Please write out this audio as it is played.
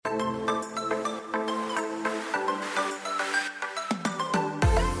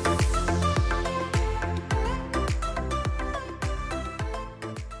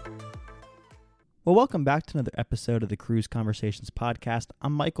Well, welcome back to another episode of the Cruise Conversations podcast.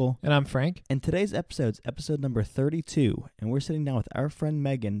 I'm Michael. And I'm Frank. And today's episode's episode number 32, and we're sitting down with our friend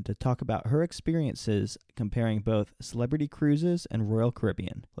Megan to talk about her experiences comparing both Celebrity Cruises and Royal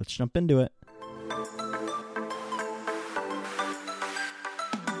Caribbean. Let's jump into it.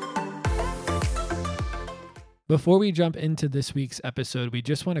 Before we jump into this week's episode, we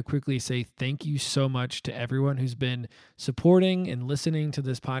just want to quickly say thank you so much to everyone who's been supporting and listening to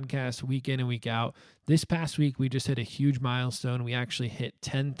this podcast week in and week out. This past week, we just hit a huge milestone. We actually hit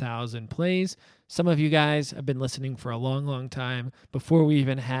 10,000 plays. Some of you guys have been listening for a long, long time before we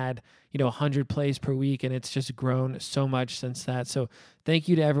even had, 100 plays per week, and it's just grown so much since that. So thank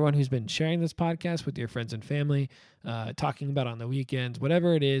you to everyone who's been sharing this podcast with your friends and family, talking about on the weekends,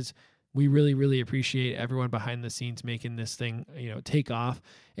 whatever it is. We really, really appreciate everyone behind the scenes making this thing, take off.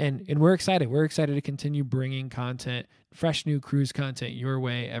 And we're excited. We're excited to continue bringing content, fresh new cruise content your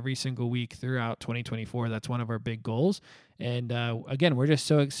way every single week throughout 2024. That's one of our big goals. And again, we're just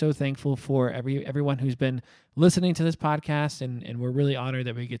so thankful for everyone who's been listening to this podcast, and we're really honored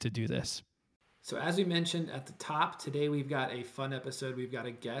that we get to do this. So as we mentioned at the top, today we've got a fun episode. We've got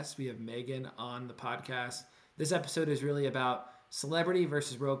a guest. We have Megan on the podcast. This episode is really about Celebrity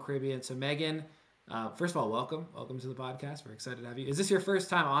versus Royal Caribbean. So Megan, first of all, welcome to the podcast. We're excited to have you. Is this your first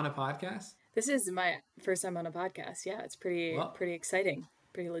time on a podcast? This is my first time on a podcast. Yeah, it's pretty exciting,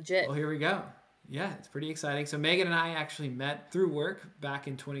 pretty legit. Well, here we go. Yeah, it's pretty exciting. So Megan and I actually met through work back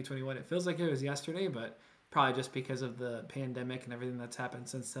in 2021. It feels like it was yesterday, but probably just because of the pandemic and everything that's happened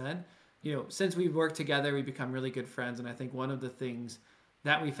since then. Since we've worked together, we've become really good friends. And I think one of the things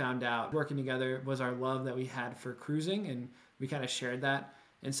that we found out working together was our love that we had for cruising, and we kind of shared that.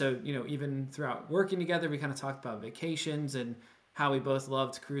 And so, even throughout working together, we kind of talked about vacations and how we both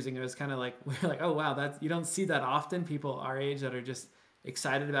loved cruising. It was kind of like, we're like, oh, wow, you don't see that often, people our age that are just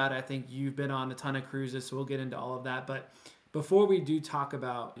excited about it. I think you've been on a ton of cruises, so we'll get into all of that. But before we do talk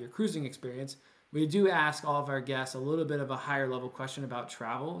about your cruising experience, we do ask all of our guests a little bit of a higher level question about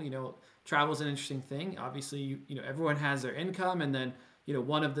travel. Travel is an interesting thing. Obviously, everyone has their income, and then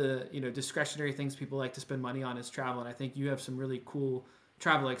one of the, discretionary things people like to spend money on is travel. And I think you have some really cool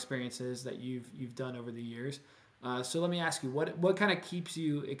travel experiences that you've done over the years. So let me ask you, what kind of keeps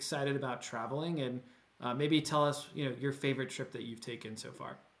you excited about traveling? And maybe tell us, your favorite trip that you've taken so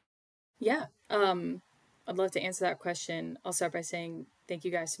far. Yeah. I'd love to answer that question. I'll start by saying thank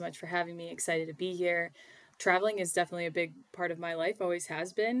you guys so much for having me. Excited to be here. Traveling is definitely a big part of my life, always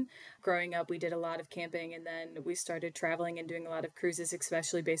has been. Growing up, we did a lot of camping, and then we started traveling and doing a lot of cruises,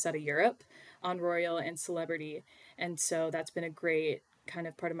 especially based out of Europe on Royal and Celebrity. And so that's been a great kind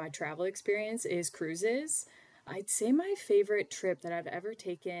of part of my travel experience is cruises. I'd say my favorite trip that I've ever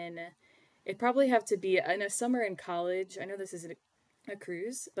taken, it'd probably have to be in a summer in college. I know this isn't a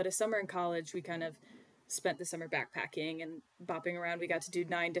cruise, but a summer in college, we kind of spent the summer backpacking and bopping around. We got to do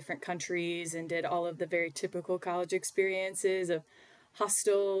 9 different countries and did all of the very typical college experiences of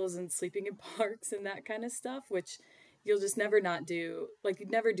hostels and sleeping in parks and that kind of stuff, which you'll just never not do. Like,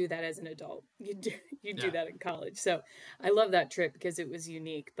 you'd never do that as an adult. You do that in college. So I love that trip because it was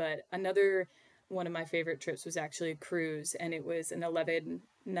unique. But another one of my favorite trips was actually a cruise, and it was an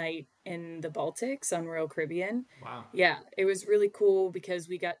 11-night in the Baltics on Royal Caribbean. Wow. Yeah, it was really cool because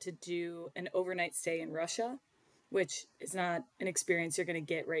we got to do an overnight stay in Russia, which is not an experience you're going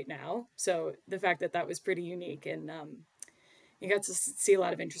to get right now. So the fact that was pretty unique, and you got to see a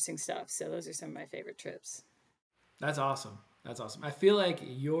lot of interesting stuff. So those are some of my favorite trips. That's awesome. I feel like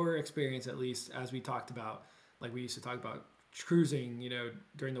your experience, at least as we talked about, like we used to talk about cruising,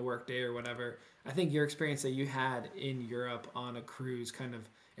 during the work day or whatever. I think your experience that you had in Europe on a cruise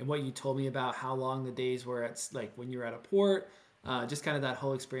and what you told me about how long the days were when you were at a port, just kind of that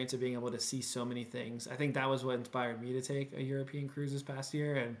whole experience of being able to see so many things. I think that was what inspired me to take a European cruise this past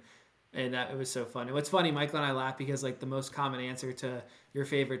year. And that it was so fun. And what's funny, Michael and I laugh because the most common answer to your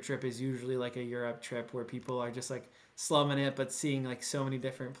favorite trip is usually a Europe trip where people are just slumming it, but seeing so many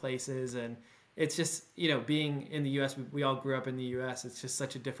different places. And it's just, being in the U.S., we all grew up in the U.S. It's just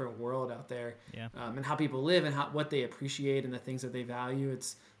such a different world out there. Yeah. And how people live and what they appreciate and the things that they value.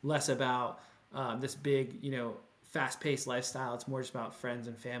 It's less about this big, fast-paced lifestyle. It's more just about friends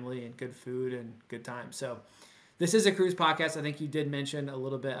and family and good food and good times. So this is a cruise podcast. I think you did mention a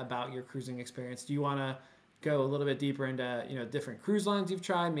little bit about your cruising experience. Do you want to go a little bit deeper into, different cruise lines you've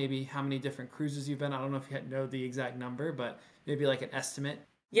tried, maybe how many different cruises you've been? I don't know if you know the exact number, but maybe an estimate.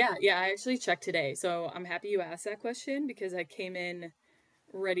 Yeah, I actually checked today. So I'm happy you asked that question because I came in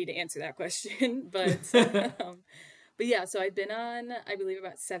ready to answer that question. But yeah, so I've been on, I believe,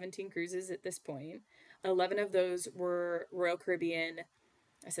 about 17 cruises at this point. 11 of those were Royal Caribbean,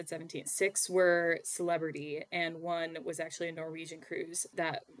 I said 17. 6 were Celebrity, and 1 was actually a Norwegian cruise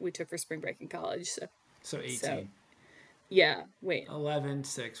that we took for spring break in college. So 18. So, yeah, wait. 11,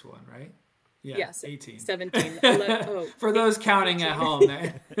 6, 1, right? Yeah, Yes, 18. 17. 11, oh, For those counting 18. At home.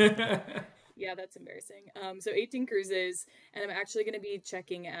 Yeah, that's embarrassing. So 18 cruises, and I'm actually going to be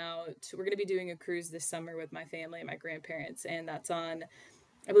checking out, we're going to be doing a cruise this summer with my family and my grandparents, and that's on,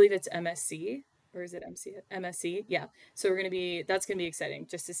 I believe it's MSC, or is it MC? MSC? Yeah. So that's going to be exciting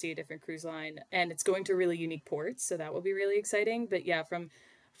just to see a different cruise line, and it's going to really unique ports, so that will be really exciting. But yeah,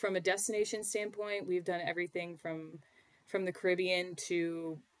 from a destination standpoint, we've done everything from the Caribbean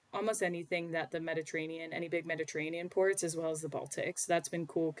to almost anything that the Mediterranean, any big Mediterranean ports, as well as the Baltic. So that's been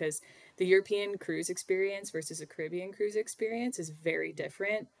cool because the European cruise experience versus a Caribbean cruise experience is very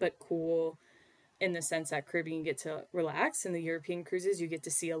different, but cool in the sense that Caribbean you get to relax, and the European cruises you get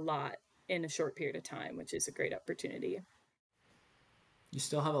to see a lot in a short period of time, which is a great opportunity. You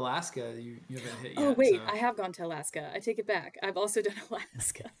still have Alaska you haven't hit yet. Oh, wait, I have gone to Alaska. I take it back. I've also done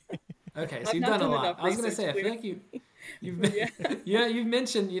Alaska. Okay, so you've done a lot. I was going to say, I feel like you've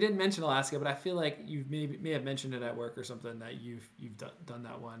mentioned, you didn't mention Alaska, but I feel like you may have mentioned it at work or something that you've done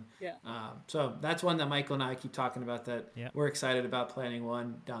that one. Yeah. So that's one that Michael and I keep talking about that we're excited about planning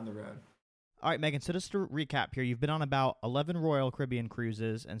one down the road. All right, Megan, so just to recap here, you've been on about 11 Royal Caribbean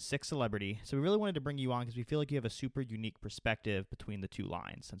cruises and 6 Celebrity. So we really wanted to bring you on because we feel like you have a super unique perspective between the two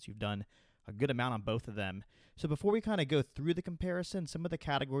lines since you've done a good amount on both of them. So before we kind of go through the comparison, some of the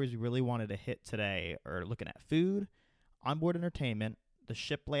categories we really wanted to hit today are looking at food, onboard entertainment, the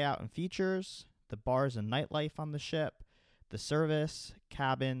ship layout and features, the bars and nightlife on the ship, the service,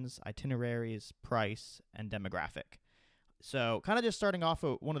 cabins, itineraries, price, and demographic. So kind of just starting off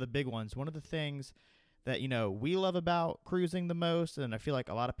with one of the big ones, one of the things that, we love about cruising the most, and I feel like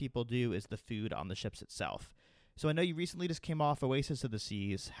a lot of people do, is the food on the ships itself. So I know you recently just came off Oasis of the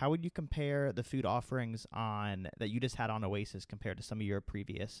Seas. How would you compare the food offerings that you just had on Oasis compared to some of your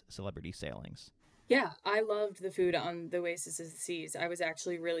previous Celebrity sailings? Yeah, I loved the food on the Oasis of the Seas. I was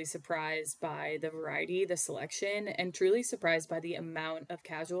actually really surprised by the variety, the selection, and truly surprised by the amount of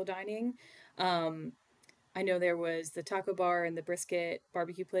casual dining. I know there was the taco bar and the brisket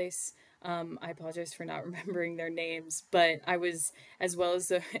barbecue place. I apologize for not remembering their names, but I was, as well as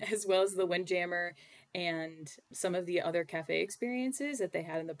the Windjammer and some of the other cafe experiences that they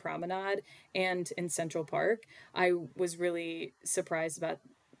had in the Promenade and in Central Park. I was really surprised about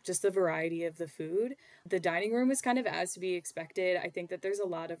just the variety of the food. The dining room was kind of as to be expected. I think that there's a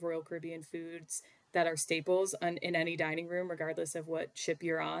lot of Royal Caribbean foods that are staples in any dining room, regardless of what ship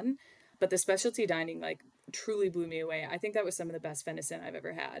you're on. But the specialty dining, truly blew me away. I think that was some of the best venison I've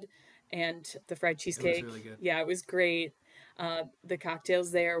ever had. And the fried cheesecake. It was really good. Yeah, it was great. The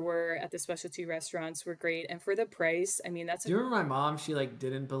cocktails there were at the specialty restaurants were great. And for the price, I mean, do you remember my mom? She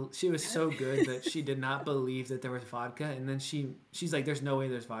she was so good that she did not believe that there was vodka. And then she's like, there's no way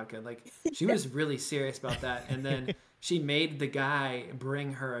there's vodka. She was really serious about that. And then she made the guy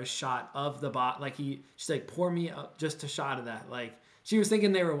bring her a shot of the bottle. She's like, pour me just a shot of that. She was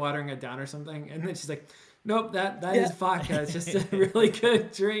thinking they were watering it down or something. And then she's like, nope, that is vodka. It's just a really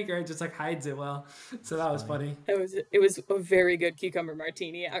good drink, or it just hides it well. So that was funny. It was a very good cucumber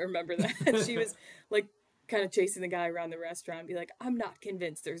martini. I remember that. She was kind of chasing the guy around the restaurant and be like, I'm not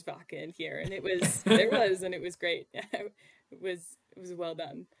convinced there's vodka in here. And it was great. It was well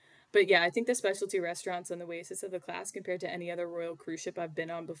done. But yeah, I think the specialty restaurants on the Oasis of the Class compared to any other Royal cruise ship I've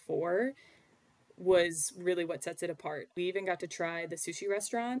been on before was really what sets it apart. We even got to try the sushi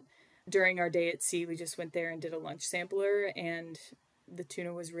restaurant. During our day at sea, we just went there and did a lunch sampler, and the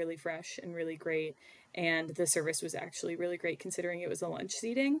tuna was really fresh and really great. And the service was actually really great considering it was a lunch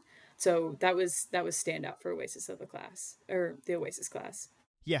seating. So that was standout for Oasis of the Class, or the Oasis class.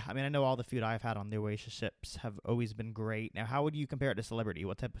 Yeah, I mean, I know all the food I've had on the Oasis ships have always been great. Now, how would you compare it to Celebrity?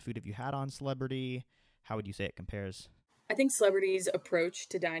 What type of food have you had on Celebrity? How would you say it compares? I think Celebrity's approach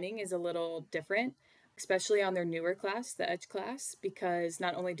to dining is a little different, especially on their newer class, the Edge class, because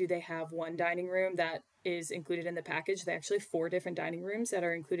not only do they have one dining room that is included in the package, they actually have 4 different dining rooms that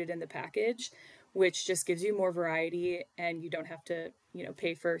are included in the package, which just gives you more variety and you don't have to,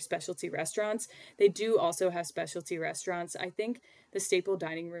 pay for specialty restaurants. They do also have specialty restaurants. I think the staple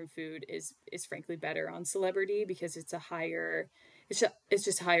dining room food is frankly better on Celebrity because it's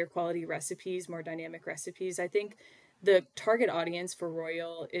just higher quality recipes, more dynamic recipes. I think the target audience for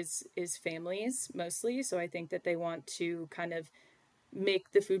Royal is families mostly. So I think that they want to kind of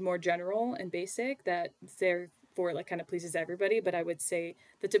make the food more general and basic, that therefore kind of pleases everybody. But I would say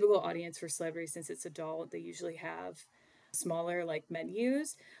the typical audience for Celebrity, since it's adult, they usually have smaller like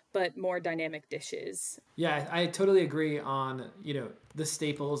menus, but more dynamic dishes. Yeah, I totally agree on, the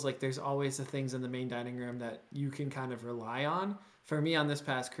staples. Like there's always the things in the main dining room that you can kind of rely on. For me on this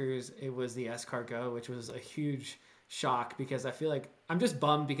past cruise, it was the escargot, which was a huge shock because I feel like I'm just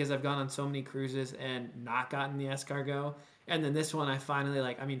bummed because I've gone on so many cruises and not gotten the escargot. And then this one, I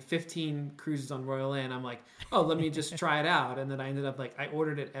finally 15 cruises on Royal Inn. I'm like, oh, let me just try it out. And then I ended up I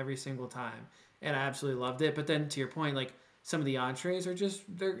ordered it every single time and I absolutely loved it. But then to your point, some of the entrees are just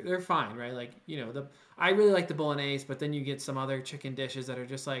they're fine, right? I really like the bolognese, but then you get some other chicken dishes that are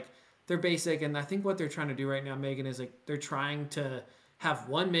just they're basic. And I think what they're trying to do right now, Megan, is they're trying to have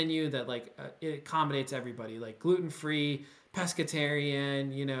one menu that it accommodates everybody, like gluten free,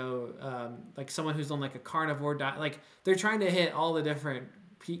 pescatarian, someone who's on a carnivore diet. They're trying to hit all the different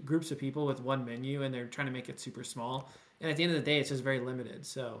groups of people with one menu, and they're trying to make it super small. And at the end of the day, it's just very limited.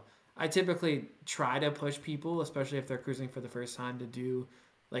 So I typically try to push people, especially if they're cruising for the first time, to do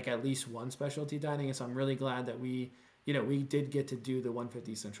at least one specialty dining. And so I'm really glad that we did get to do the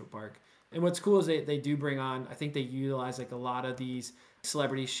 150 Central Park. And what's cool is they do bring on, I think they utilize a lot of these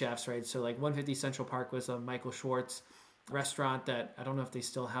celebrity chefs, right? So 150 Central Park was a Michael Schwartz restaurant that I don't know if they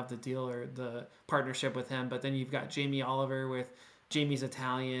still have the deal or the partnership with him, but then you've got Jamie Oliver with Jamie's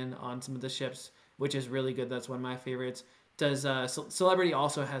Italian on some of the ships, which is really good. That's one of my favorites. Does Celebrity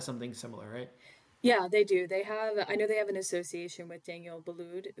also has something similar, right? Yeah, they do. I know they have an association with Daniel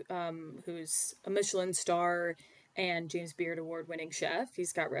Boulud, who's a Michelin star and James Beard Award winning chef.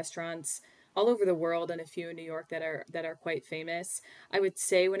 He's got restaurants all over the world and a few in New York that are quite famous. I would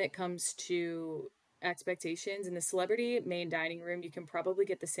say when it comes to expectations in the celebrity main dining room, you can probably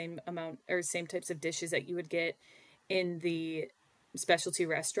get the same amount or same types of dishes that you would get in the specialty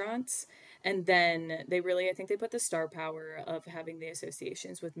restaurants. And then I think they put the star power of having the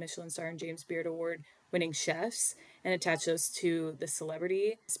associations with Michelin star and James Beard Award winning chefs and attach those to the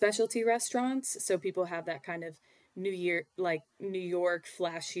celebrity specialty restaurants. So people have that kind of New York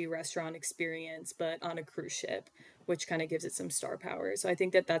flashy restaurant experience, but on a cruise ship, which kind of gives it some star power. So I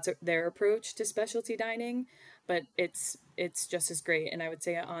think that's their approach to specialty dining, but it's just as great. And I would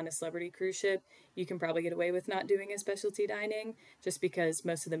say on a celebrity cruise ship, you can probably get away with not doing a specialty dining just because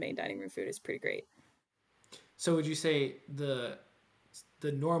most of the main dining room food is pretty great. So would you say the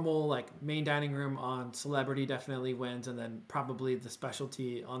normal main dining room on Celebrity definitely wins, and then probably the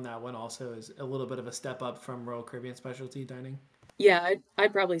specialty on that one also is a little bit of a step up from Royal Caribbean specialty dining? Yeah,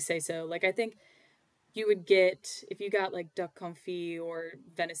 I'd probably say so. I think you would get, if you got duck confit or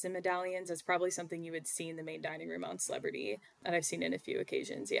venison medallions, that's probably something you would see in the main dining room on Celebrity, that I've seen in a few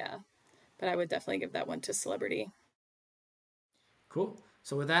occasions. Yeah, but I would definitely give that one to Celebrity. Cool.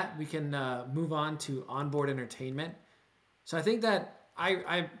 So with that, we can move on to onboard entertainment. So I think that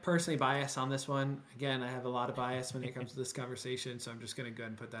I personally bias on this one. Again, I have a lot of bias when it comes to this conversation, so I'm just going to go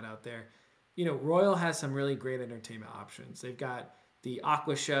ahead and put that out there. Royal has some really great entertainment options. They've got the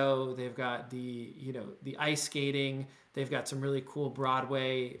Aqua Show, they've got the ice skating, they've got some really cool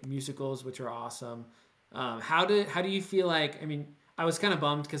Broadway musicals, which are awesome. How do you feel like? I mean, I was kind of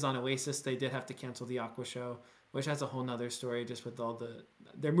bummed because on Oasis they did have to cancel the Aqua Show, which has a whole nother story. Just with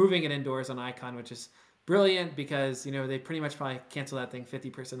they're moving it indoors on Icon, which is brilliant because they pretty much probably cancel that thing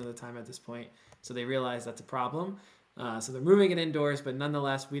 50% of the time at this point, so they realize that's a problem. So they're moving it indoors, but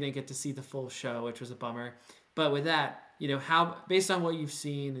nonetheless, we didn't get to see the full show, which was a bummer. But with that, how, based on what you've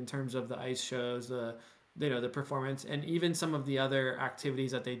seen in terms of the ice shows, the performance, and even some of the other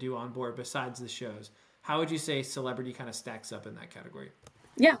activities that they do on board besides the shows, how would you say Celebrity kind of stacks up in that category?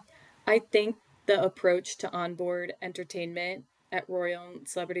 Yeah, I think the approach to onboard entertainment at Royal and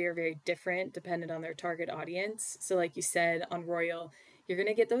Celebrity are very different dependent on their target audience. So like you said, on Royal, you're going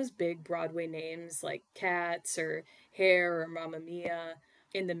to get those big Broadway names like Cats or Hair or Mamma Mia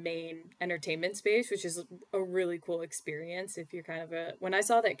in the main entertainment space, which is a really cool experience. If you're kind of when I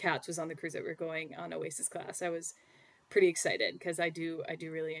saw that Cats was on the cruise that we're going on Oasis Class, I was pretty excited because I do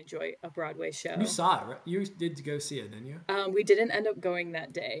really enjoy a Broadway show. You saw it, right? You did go see it, didn't you? We didn't end up going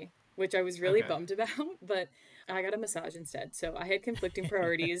that day, which I was really bummed about, but I got a massage instead, so I had conflicting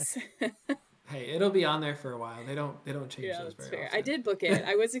priorities. Hey, it'll be on there for a while. They don't change those very fair. often. I did book it.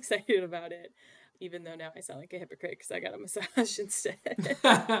 I was excited about it, even though now I sound like a hypocrite because I got a massage instead.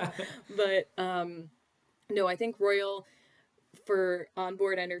 But no, I think Royal, for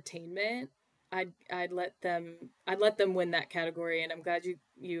onboard entertainment, I'd let them win that category, and I'm glad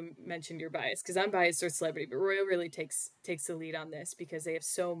you mentioned your bias because I'm biased towards Celebrity, but Royal really takes the lead on this because they have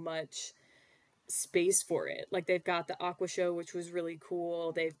so much space for it. They've got the Aqua Show, which was really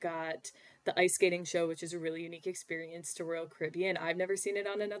cool. They've got the ice skating show, which is a really unique experience to Royal Caribbean. I've never seen it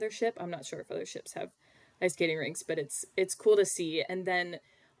on another ship. I'm not sure if other ships have ice skating rinks, but it's cool to see. And then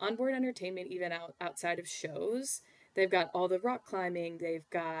onboard entertainment, even outside of shows, they've got all the rock climbing, they've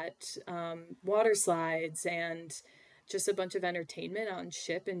got water slides, and just a bunch of entertainment on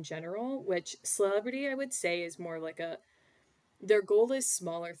ship in general, which Celebrity, I would say, is more like their goal is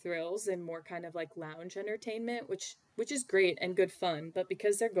smaller thrills and more kind of like lounge entertainment, which is great and good fun. But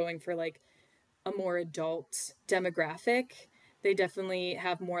because they're going for like a more adult demographic, they definitely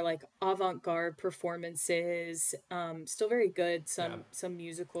have more like avant-garde performances, still very good, some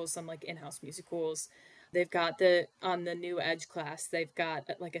musicals, some like in-house musicals. They've got on the new Edge class, they've got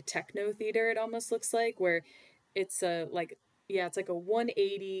like a techno theater, it almost looks like, where it's it's like a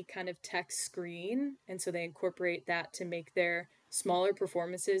 180 kind of tech screen, and so they incorporate that to make their smaller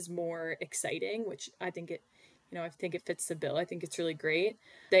performances more exciting, which I think it fits the bill. I think it's really great.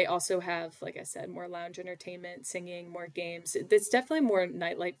 They also have, like I said, more lounge entertainment, singing, more games. It's definitely more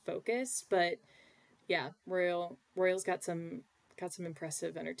nightlight focused, but yeah, Royal's got some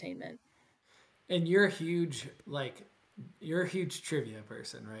impressive entertainment. And you're a huge trivia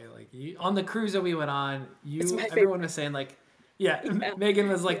person, right? Like on the cruise that we went on, everyone was saying like, yeah. Megan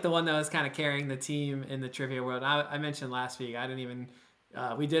was like the one that was kind of carrying the team in the trivia world. I mentioned last week,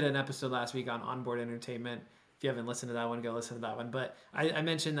 we did an episode last week on onboard entertainment. If you haven't listened to that one, go listen to that one. But I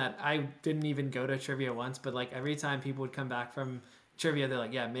mentioned that I didn't even go to trivia once, but like every time people would come back from trivia, they're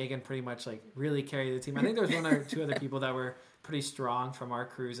like, yeah, Megan pretty much like really carried the team. I think there was one or two other people that were pretty strong from our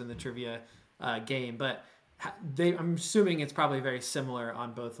cruise in the trivia game, but I'm assuming it's probably very similar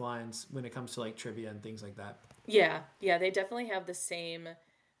on both lines when it comes to like trivia and things like that. Yeah, they definitely have the same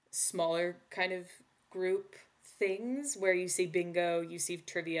smaller kind of group things where you see bingo, you see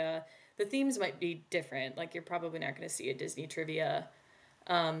trivia. The themes might be different. Like you're probably not going to see a Disney trivia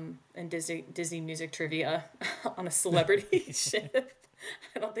and Disney music trivia on a Celebrity ship.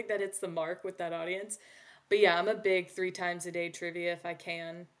 I don't think that hits the mark with that audience. But yeah, I'm a big 3 times a day trivia if I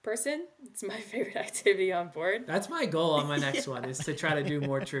can person. It's my favorite activity on board. That's my goal on my next one, is to try to do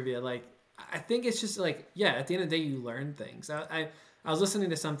more trivia. Like, I think it's just like, yeah, at the end of the day, you learn things. I was listening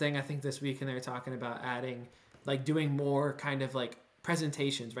to something, I think this week, and they were talking about adding, like doing more kind of like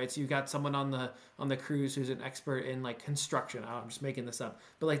presentations, right? So you got someone on the cruise who's an expert in like construction. I'm just making this up.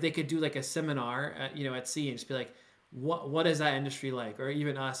 But like they could do like a seminar at sea and just be like, what is that industry like? Or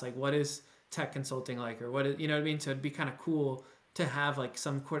even us, like what is tech consulting like, or what is, you know what I mean? So it'd be kind of cool to have like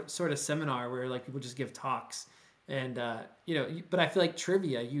some sort of seminar where like people just give talks and but I feel like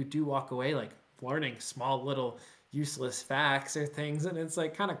trivia, you do walk away like learning small little useless facts or things, and it's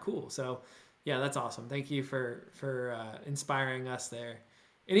like kind of cool. So yeah, that's awesome. Thank you for inspiring us there.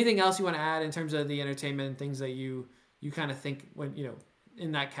 Anything else you want to add in terms of the entertainment and things that you kind of think when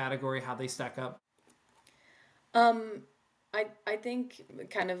in that category, how they stack up? I think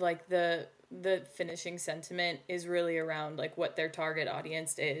kind of like the finishing sentiment is really around like what their target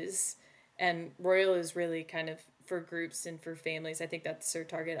audience is, and Royal is really kind of for groups and for families. I think that's their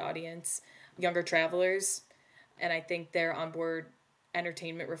target audience, younger travelers, and I think their onboard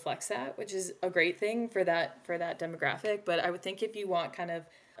entertainment reflects that, which is a great thing for that demographic. But I would think if you want kind of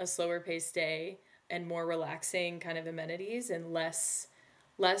a slower paced day and more relaxing kind of amenities and less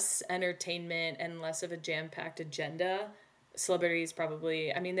entertainment and less of a jam-packed agenda, Celebrity is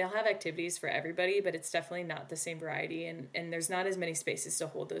probably, I mean, they'll have activities for everybody, but it's definitely not the same variety, and there's not as many spaces to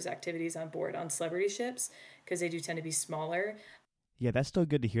hold those activities on board on Celebrity ships because they do tend to be smaller. Yeah, that's still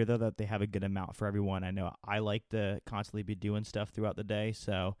good to hear, though, that they have a good amount for everyone. I know I like to constantly be doing stuff throughout the day,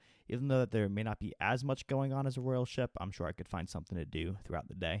 so even though there may not be as much going on as a Royal ship, I'm sure I could find something to do throughout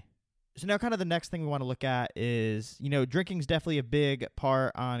the day. So now kind of the next thing we want to look at is, drinking's definitely a big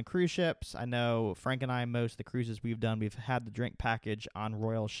part on cruise ships. I know Frank and I, most of the cruises we've done, we've had the drink package on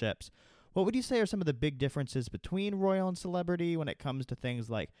Royal ships. What would you say are some of the big differences between Royal and Celebrity when it comes to things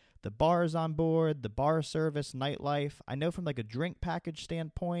like the bars on board, the bar service, nightlife? I know from like a drink package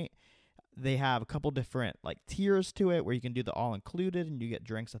standpoint, they have a couple different like tiers to it where you can do the all included and you get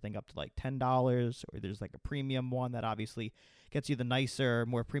drinks, I think, up to like $10, or there's like a premium one that obviously gets you the nicer,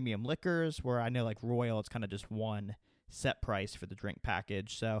 more premium liquors, where I know like Royal, it's kind of just one set price for the drink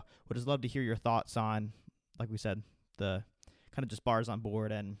package. So would just love to hear your thoughts on, like we said, the kind of just bars on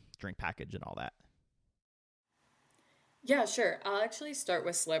board and drink package and all that. Yeah, sure. I'll actually start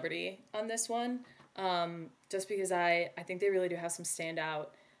with Celebrity on this one, just because I think they really do have some standout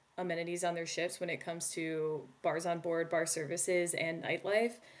amenities on their ships when it comes to bars on board, bar services, and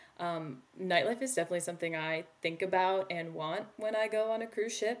nightlife. Nightlife is definitely something I think about and want when I go on a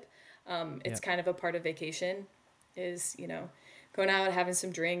cruise ship. It's kind of a part of vacation is, going out, having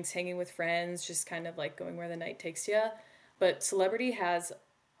some drinks, hanging with friends, just kind of like going where the night takes you. But Celebrity has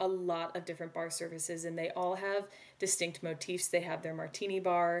a lot of different bar services, and they all have distinct motifs. They have their martini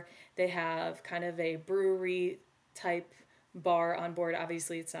bar. They have kind of a brewery type bar on board.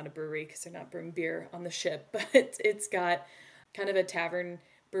 Obviously, it's not a brewery because they're not brewing beer on the ship, but it's got kind of a tavern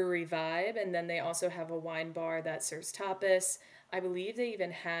brewery vibe. And then they also have a wine bar that serves tapas. I believe they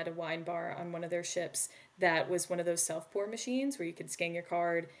even had a wine bar on one of their ships that was one of those self-pour machines where you could scan your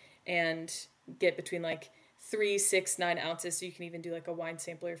card and get between like 3, 6, 9 ounces. So you can even do like a wine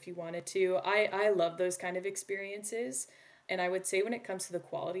sampler if you wanted to. I love those kind of experiences. And I would say when it comes to the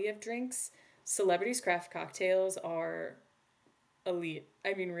quality of drinks, Celebrity's Craft Cocktails are elite.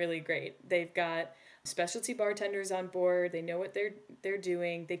 I mean, really great. They've got specialty bartenders on board. They know what they're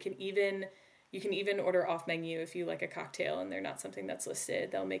doing. You can even order off menu if you like a cocktail and they're not something that's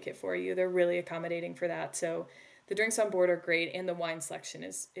listed. They'll make it for you. They're really accommodating for that. So the drinks on board are great, and the wine selection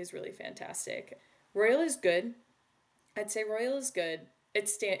is really fantastic. Royal is good. I'd say Royal is good.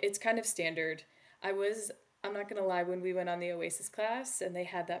 It's kind of standard. I'm not gonna lie, when we went on the Oasis class and they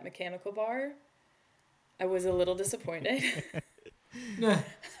had that mechanical bar, I was a little disappointed. It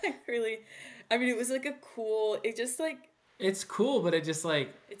was like it's cool, but it just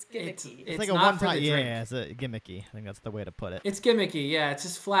like it's gimmicky. It's like a not for one-time, the drink. yeah, it's a gimmicky. I think that's the way to put it. It's gimmicky, yeah. It's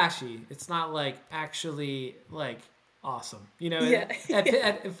just flashy. It's not like actually like awesome. You know, Yeah.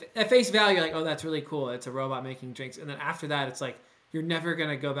 At face value, you're like, oh, that's really cool. It's a robot making drinks, and then after that, it's like you're never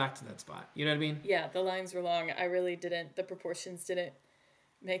gonna go back to that spot. You know what I mean? Yeah, the lines were long. The proportions didn't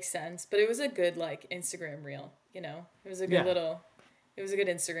make sense, but it was a good like Instagram reel. You know, it was a good It was a good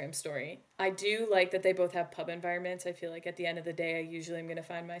Instagram story. I do like that they both have pub environments. I feel like at the end of the day, I'm going to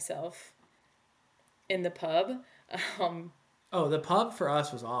find myself in the pub. The pub for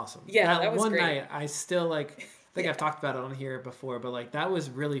us was awesome. Yeah, that was one great. night. I still like. I think I've talked about it on here before, but like that was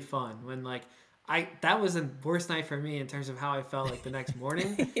really fun. When like that was the worst night for me in terms of how I felt like the next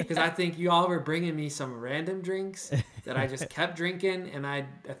morning, because I think you all were bringing me some random drinks that I just kept drinking, and I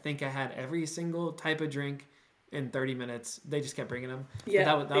think I had every single type of drink. In 30 minutes, they just kept bringing them.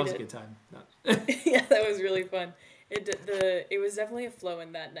 Yeah, but that was a good time. Yeah, that was really fun. It was definitely a flow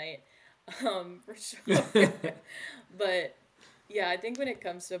in that night, for sure. But yeah, I think when it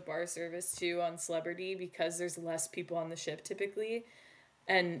comes to bar service too on Celebrity, because there's less people on the ship typically,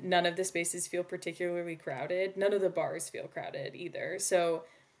 and none of the spaces feel particularly crowded. None of the bars feel crowded either. So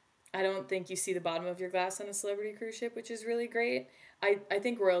I don't think you see the bottom of your glass on a Celebrity cruise ship, which is really great. I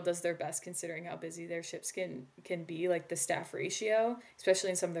think Royal does their best considering how busy their ships can be, like the staff ratio,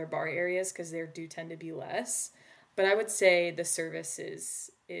 especially in some of their bar areas, because there do tend to be less. But I would say the service is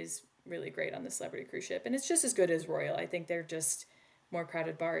really great on the Celebrity cruise ship, and it's just as good as Royal. I think they're just more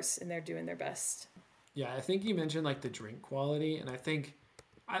crowded bars, and they're doing their best. Yeah, I think you mentioned like the drink quality, and I think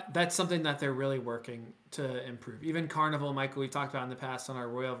that's something that they're really working to improve. Even Carnival, Michael, we talked about in the past on our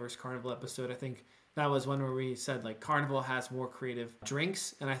Royal versus Carnival episode, I think that was one where we said like Carnival has more creative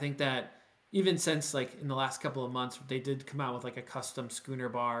drinks. And I think that even since like in the last couple of months, they did come out with like a custom schooner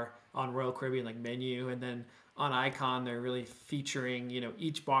bar on Royal Caribbean like menu. And then on Icon, they're really featuring,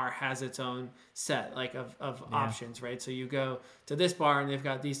 each bar has its own set like of options, right? So you go to this bar and they've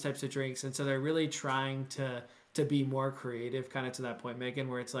got these types of drinks. And so they're really trying to be more creative, kind of to that point, Megan,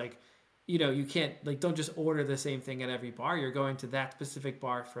 where it's like, you can't like, don't just order the same thing at every bar. You're going to that specific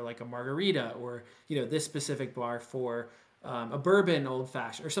bar for like a margarita, or, this specific bar for a bourbon old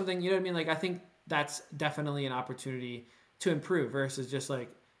fashioned or something, you know what I mean? Like, I think that's definitely an opportunity to improve versus just like,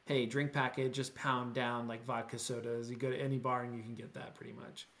 hey, drink package, just pound down like vodka sodas. You go to any bar and you can get that pretty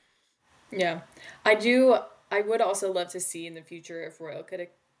much. Yeah, I would also love to see in the future if Royal could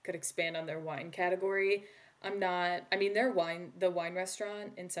expand on their wine category. The wine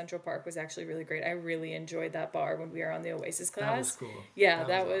restaurant in Central Park was actually really great. I really enjoyed that bar when we were on the Oasis class. That was cool. Yeah,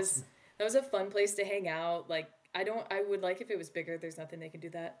 that was a fun place to hang out. Like, I would like if it was bigger. There's nothing they can do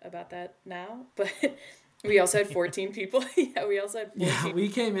about that now. But we also had 14 people. Yeah, we also had 14. Yeah, we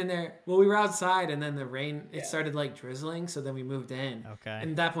came in there. Well, we were outside, and then the rain, it started like drizzling, so then we moved in. Okay.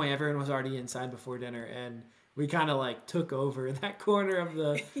 And at that point, everyone was already inside before dinner, and we kind of like took over that corner of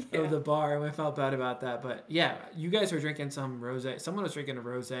the bar, and we felt bad about that. But yeah, you guys were drinking some rosé. Someone was drinking a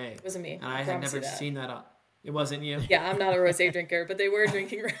rosé. It wasn't me. And I had never seen that. It wasn't you. Yeah, I'm not a rosé drinker, but they were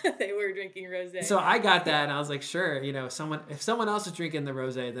drinking rosé. So I got that, and I was like, sure, if someone else is drinking the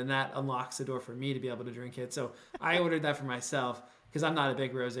rosé, then that unlocks the door for me to be able to drink it. So I ordered that for myself because I'm not a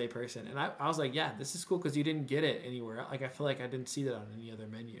big rosé person, and I was like, yeah, this is cool because you didn't get it anywhere. Like, I feel like I didn't see that on any other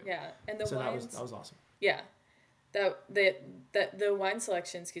menu. Yeah, and the wines, that was awesome. Yeah. The wine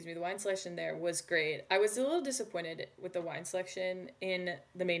selection there was great. I was a little disappointed with the wine selection in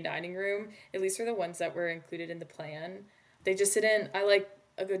the main dining room, at least for the ones that were included in the plan. They just didn't. I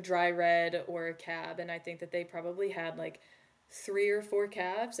a good dry red or a cab. And I think that they probably had like 3 or 4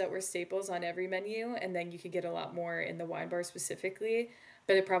 cabs that were staples on every menu. And then you could get a lot more in the wine bar specifically.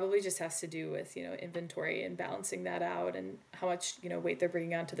 But it probably just has to do with, inventory and balancing that out and how much, weight they're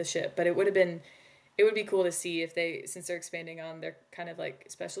bringing onto the ship. But it would be cool to see if they, since they're expanding on their kind of like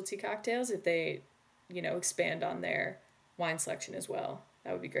specialty cocktails, if they, expand on their wine selection as well.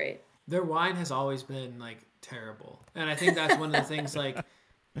 That would be great. Their wine has always been like terrible. And I think that's one of the things like,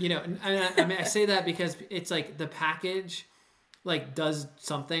 and I mean, I say that because it's like the package like does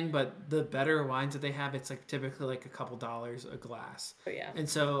something, but the better wines that they have, it's like typically like a couple dollars a glass. Oh yeah. And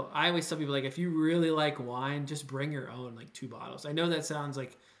so I always tell people like, if you really like wine, just bring your own like 2 bottles. I know that sounds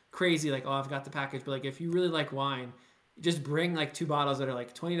like crazy, like, oh, I've got the package, but like if you really like wine, just bring like 2 bottles that are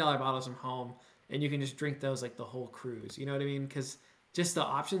like $20 bottles from home, and you can just drink those like the whole cruise. You know what I mean? Because just the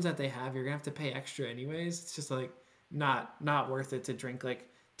options that they have, you're gonna have to pay extra anyways. It's just like not worth it to drink like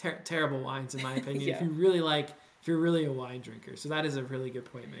terrible wines, in my opinion. Yeah. If you're really a wine drinker. So that is a really good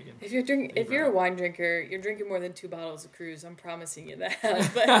point, Megan. If you're a wine drinker, you're drinking more than 2 bottles of cruise. I'm promising you that.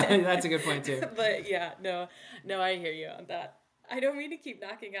 But, that's a good point too. But yeah, no, I hear you on that. I don't mean to keep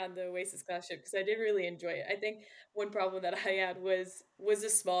knocking on the Oasis class ship because I did really enjoy it. I think one problem that I had was a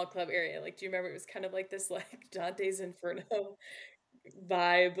small club area. Like, do you remember it was kind of like this like Dante's Inferno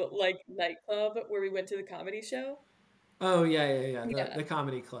vibe, like nightclub where we went to the comedy show? Oh yeah. The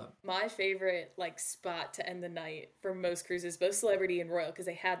comedy club. My favorite like spot to end the night for most cruises, both Celebrity and Royal, because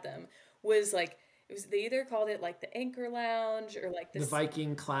they had them, was like they either called it like the Anchor Lounge or like the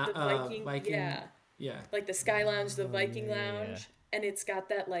Viking yeah, like the Sky Lounge, the Viking Lounge, and it's got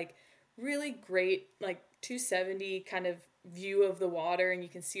that like really great like 270 kind of view of the water, and you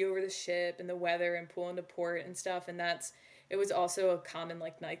can see over the ship and the weather and pull into port and stuff, and it was also a common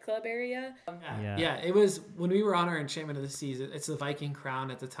like nightclub area. Yeah, it was when we were on our Enchantment of the Seas. It's the Viking Crown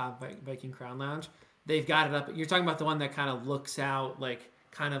at the top, Viking Crown Lounge. They've got it up. You're talking about the one that kind of looks out like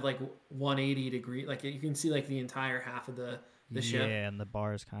kind of like 180 degree, like you can see like the entire half of the ship. Yeah, and the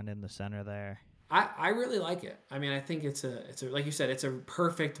bar is kind of in the center there. I really like it. I mean, I think it's a like you said, it's a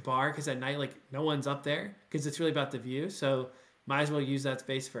perfect bar because at night like no one's up there because it's really about the view. So might as well use that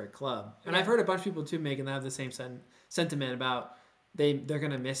space for a club. And I've heard a bunch of people too, Megan, that have the same sentiment about they're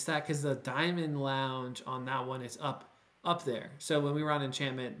gonna miss that because the Diamond Lounge on that one is up there. So when we were on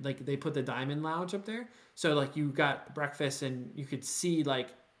Enchantment, like they put the Diamond Lounge up there. So like you got breakfast and you could see like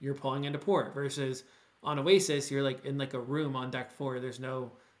you're pulling into port versus on Oasis, you're like in like a room on deck 4. There's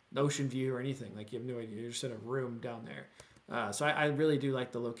no ocean view or anything. Like you have no idea. You're just in a room down there. So I really do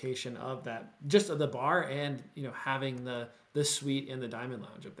like the location of that, just of the bar and, having the suite and the Diamond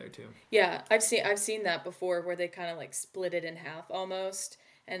Lounge up there too. Yeah, I've seen that before where they kind of like split it in half almost,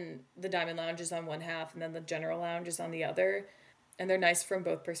 and the Diamond Lounge is on one half and then the General Lounge is on the other. And they're nice from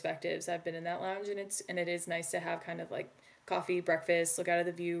both perspectives. I've been in that lounge and it is nice to have kind of like coffee, breakfast, look out of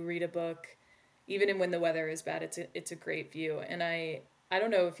the view, read a book. Even when the weather is bad, it's a great view. And I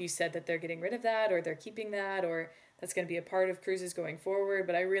don't know if you said that they're getting rid of that or they're keeping that or that's going to be a part of cruises going forward,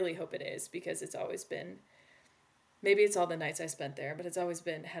 but I really hope it is because it's always been, maybe it's all the nights I spent there, but it's always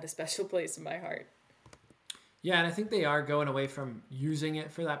had a special place in my heart. Yeah, and I think they are going away from using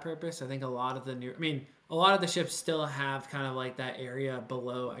it for that purpose. I think a lot of the ships still have kind of like that area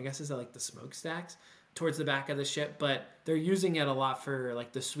below, I guess is that like the smokestacks towards the back of the ship, but they're using it a lot for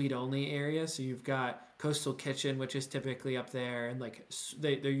like the suite only area. So you've got Coastal Kitchen, which is typically up there, and like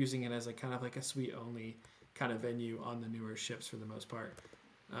they're using it as like kind of like a suite only kind of venue on the newer ships for the most part.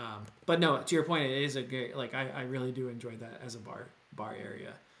 But no, to your point, it is a great, like I really do enjoy that as a bar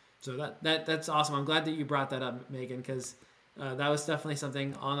area. So that's awesome. I'm glad that you brought that up, Megan, because that was definitely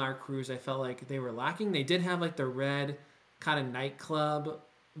something on our cruise I felt like they were lacking. They did have like the red kind of nightclub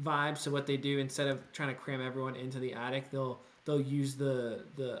vibe. So what they do, instead of trying to cram everyone into the attic, they'll use the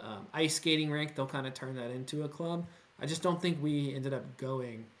ice skating rink. They'll kind of turn that into a club. I just don't think we ended up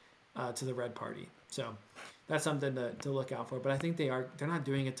going to the red party. So that's something to look out for. But I think they're not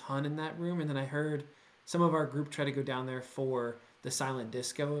doing a ton in that room. And then I heard some of our group try to go down there for the silent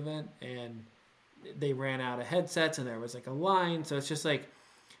disco event, and they ran out of headsets and there was like a line. So it's just like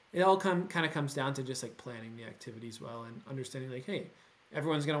it all kind of comes down to just like planning the activities well and understanding like, hey,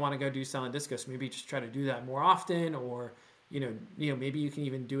 everyone's going to want to go do silent disco, so maybe just try to do that more often, or maybe you can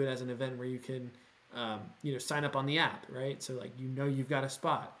even do it as an event where you can sign up on the app, right? So like you've got a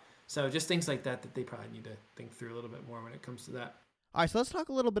spot. So just things like that they probably need to think through a little bit more when it comes to that. All right, so let's talk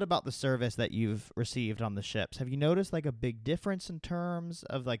a little bit about the service that you've received on the ships. Have you noticed like a big difference in terms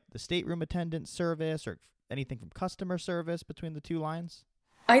of like the stateroom attendant service or anything from customer service between the two lines?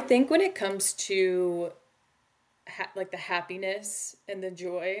 I think when it comes to like the happiness and the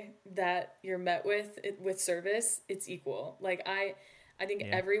joy that you're met with service, it's equal. Like I think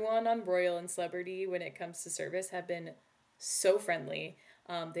everyone on Royal and Celebrity, when it comes to service, have been so friendly.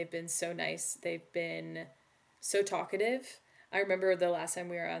 They've been so nice. They've been so talkative. I remember the last time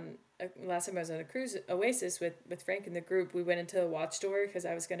last time I was on a cruise, Oasis, with Frank and the group, we went into the watch store because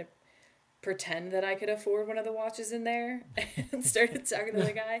I was going to pretend that I could afford one of the watches in there and started talking to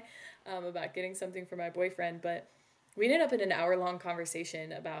the guy about getting something for my boyfriend. But we ended up in an hour-long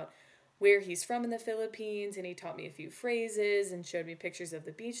conversation about where he's from in the Philippines, and he taught me a few phrases and showed me pictures of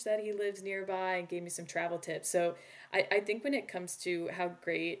the beach that he lives nearby and gave me some travel tips. So I think when it comes to how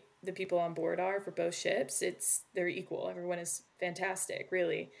great the people on board are for both ships, they're equal. Everyone is fantastic,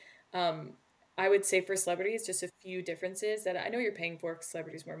 really. I would say for Celebrity, it's just a few differences that I know you're paying for because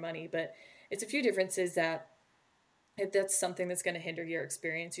Celebrity's more money, but it's a few differences that if that's something that's going to hinder your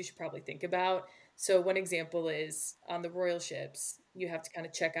experience, you should probably think about. So one example is on the Royal ships, you have to kind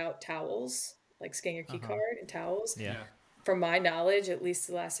of check out towels, like scan your key card and towels. Yeah. From my knowledge, at least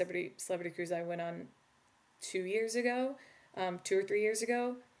the last celebrity cruise I went on 2 or 3 years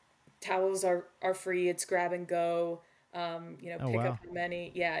ago, towels are free. It's grab and go. Pick up how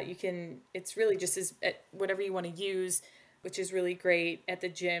many. Yeah, you can. It's really just whatever you want to use, which is really great. At the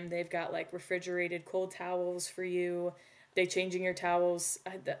gym, they've got like refrigerated cold towels for you. They changing your towels.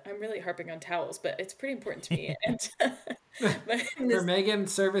 I'm really harping on towels, but it's pretty important to me. And for Megan,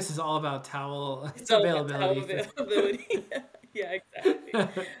 service is all about towel availability. Yeah,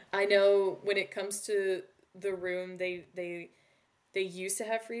 exactly. I know when it comes to the room, they used to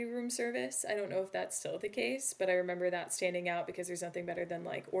have free room service. I don't know if that's still the case, but I remember that standing out because there's nothing better than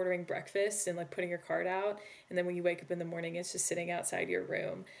like ordering breakfast and like putting your card out. And then when you wake up in the morning, it's just sitting outside your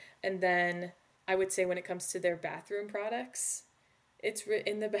room. And then I would say when it comes to their bathroom products, it's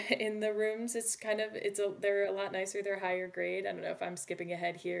in the rooms. They're a lot nicer. They're higher grade. I don't know if I'm skipping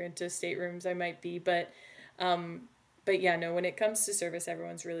ahead here into staterooms. I might be, but yeah, no. When it comes to service,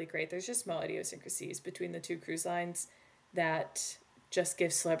 everyone's really great. There's just small idiosyncrasies between the two cruise lines that just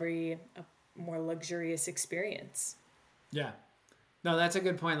give Celebrity a more luxurious experience. Yeah. No, that's a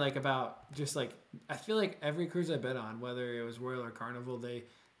good point. Like about just like, I feel like every cruise I've been on, whether it was Royal or Carnival,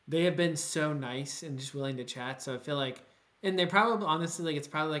 they have been so nice and just willing to chat. So I feel like, and they're probably, honestly, like it's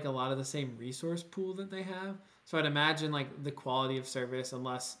probably like a lot of the same resource pool that they have. So I'd imagine like the quality of service,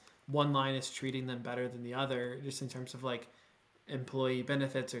 unless one line is treating them better than the other, just in terms of like employee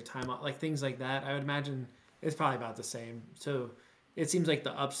benefits or time off, like things like that, I would imagine it's probably about the same. So it seems like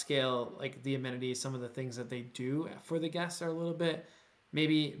the upscale, like the amenities, some of the things that they do for the guests are a little bit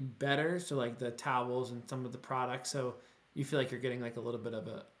maybe better. So like the towels and some of the products. So you feel like you're getting like a little bit of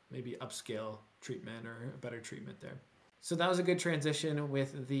a maybe upscale treatment or a better treatment there. So that was a good transition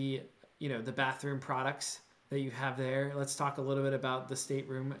with the bathroom products that you have there. Let's talk a little bit about the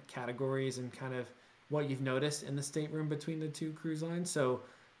stateroom categories and kind of what you've noticed in the stateroom between the two cruise lines. So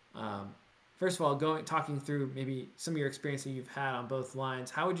first of all, talking through maybe some of your experience that you've had on both lines,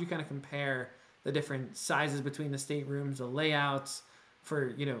 how would you kind of compare the different sizes between the staterooms, the layouts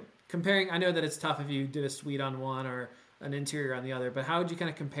for, comparing? I know that it's tough if you did a suite on one or an interior on the other, but how would you kind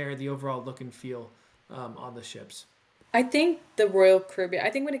of compare the overall look and feel on the ships? I think the Royal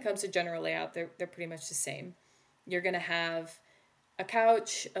Caribbean, when it comes to general layout, they're pretty much the same. You're going to have a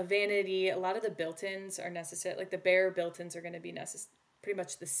couch, a vanity. A lot of the built-ins are necessary. Like the bare built-ins are going to be pretty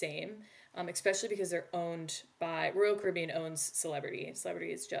much the same, especially because they're owned by Royal Caribbean owns Celebrity.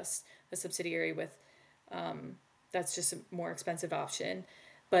 Celebrity is just a subsidiary with that's just a more expensive option.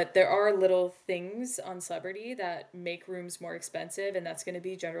 But there are little things on Celebrity that make rooms more expensive, and that's going to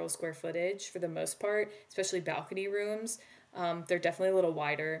be general square footage for the most part, especially balcony rooms. They're definitely a little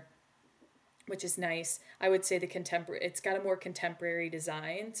wider, which is nice. I would say it's got a more contemporary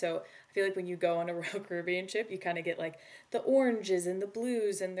design. So I feel like when you go on a Royal Caribbean ship, you kind of get like the oranges and the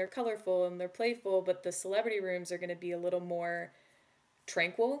blues, and they're colorful and they're playful, but the Celebrity rooms are going to be a little more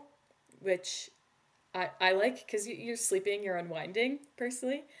tranquil, which I like because you're sleeping, you're unwinding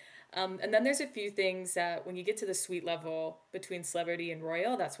personally. And then there's a few things that when you get to the suite level between Celebrity and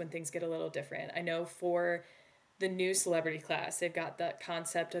Royal, that's when things get a little different. I know for the new Celebrity class, they've got that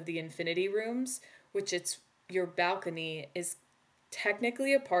concept of the infinity rooms, which it's your balcony is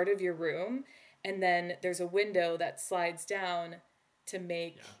technically a part of your room, and then there's a window that slides down to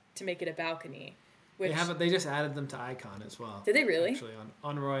make it a balcony. Which, they just added them to Icon as well. Did they really? Actually,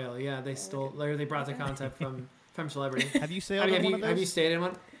 on Royal, yeah, they brought the concept from Celebrity. Have you sailed in one of those? Have you stayed in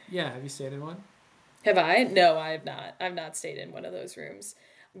one? Yeah, have you stayed in one? Have I? No, I have not. I've not stayed in one of those rooms,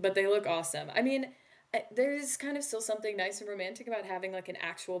 but they look awesome. I mean, There's kind of still something nice and romantic about having like an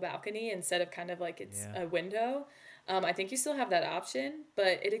actual balcony instead of kind of like it's Yeah. a window. I think you still have that option,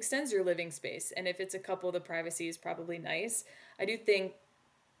 but it extends your living space. And if it's a couple, the privacy is probably nice. I do think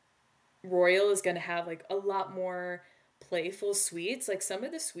Royal is going to have like a lot more playful suites. Like some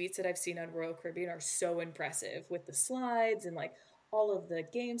of the suites that I've seen on Royal Caribbean are so impressive with the slides and like all of the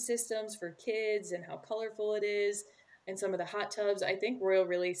game systems for kids and how colorful it is. And some of the hot tubs. I think Royal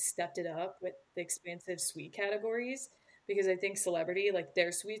really stepped it up with the expansive suite categories because I think Celebrity, like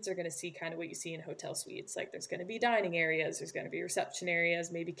their suites are going to see kind of what you see in hotel suites. Like there's going to be dining areas, there's going to be reception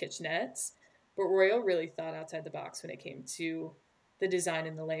areas, maybe kitchenettes. But Royal really thought outside the box when it came to the design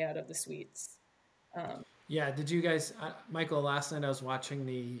and the layout of the suites. Um, Yeah, did you guys, Michael? Last night I was watching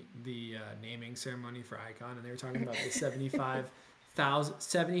the naming ceremony for Icon, and they were talking about the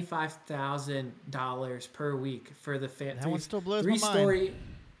 $75,000 per week for the That one still blows my mind.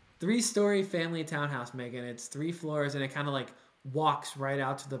 three-story family townhouse, Megan. It's 3 floors, and it kind of like walks right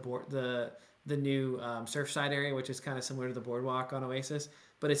out to the board the new Surfside area, which is kind of similar to the boardwalk on Oasis.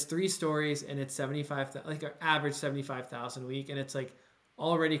 But it's 3 stories, and it's 75, like an average 75,000 a week, and it's like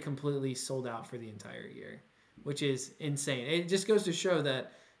already completely sold out for the entire year, which is insane. It just goes to show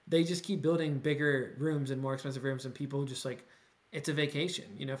that they just keep building bigger rooms and more expensive rooms, and people just like, it's a vacation.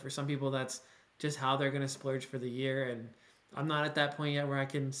 You know, for some people, that's just how they're going to splurge for the year. And I'm not at that point yet where I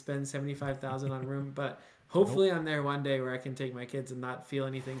can spend 75,000 on a room, but hopefully I'm there one day where I can take my kids and not feel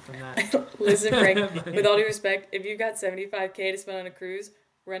anything from that. Listen, Frank, with all due respect, if you got 75K to spend on a cruise,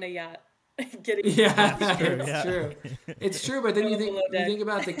 rent a yacht. Get a Yeah, That's true, it's yeah. true. It's true, but then you Go below deck. think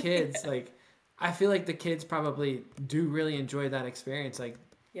about the kids. Like, I feel like the kids probably do really enjoy that experience. Like,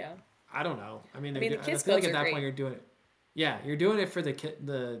 Yeah. I don't know. I mean, the I kids' feel like clubs at are that great. point you're doing it. Yeah, you're doing it for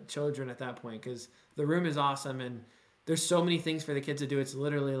the children at that point because the room is awesome and there's so many things for the kids to do. It's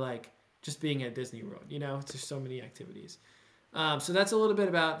literally like just being at Disney World. You know, it's just so many activities. So that's a little bit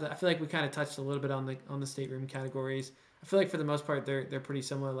about. I feel like we kind of touched a little bit on the stateroom categories. I feel like for the most part they're pretty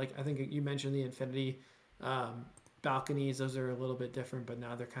similar. Like I think you mentioned the Infinity balconies; those are a little bit different, but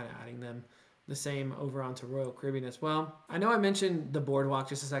now they're kind of adding them the same over onto Royal Caribbean as well. I know I mentioned the boardwalk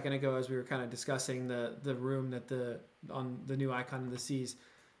just a second ago as we were kind of discussing the room that on the new Icon of the Seas.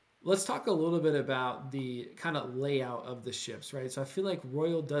 Let's talk a little bit about the kind of layout of the ships, right? So I feel like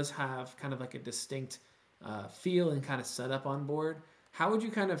Royal does have kind of like a distinct feel and kind of setup on board. How would you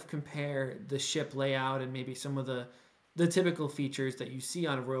kind of compare the ship layout and maybe some of the typical features that you see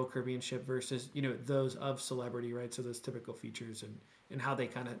on a Royal Caribbean ship versus, you know, those of Celebrity, right? So those typical features and how they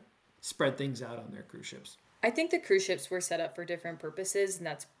kind of spread things out on their cruise ships. I think the cruise ships were set up for different purposes, and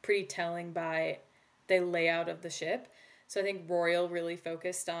that's pretty telling by the layout of the ship. So I think Royal really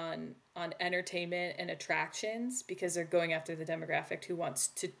focused on entertainment and attractions because they're going after the demographic who wants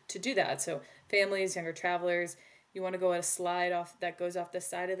to do that. So families, younger travelers, you want to go at a slide off that goes off the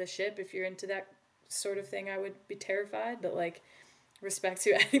side of the ship. If you're into that sort of thing, I would be terrified, but like respect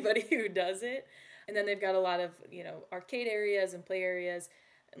to anybody who does it. And then they've got a lot of, you know, arcade areas and play areas,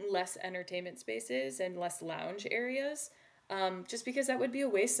 and less entertainment spaces and less lounge areas. Just because that would be a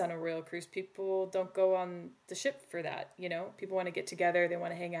waste on a Royal Cruise. People don't go on the ship for that. You know, people want to get together, they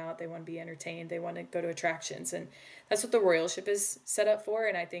want to hang out, they want to be entertained, they want to go to attractions, and that's what the Royal ship is set up for.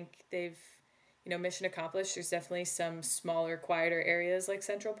 And I think they've, you know, mission accomplished. There's definitely some smaller, quieter areas like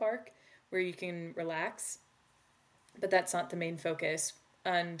Central Park where you can relax, but that's not the main focus.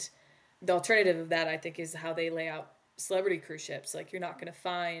 And the alternative of that, I think, is how they lay out Celebrity cruise ships. Like you're not going to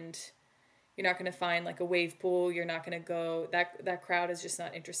find like a wave pool. You're not going to go, that crowd is just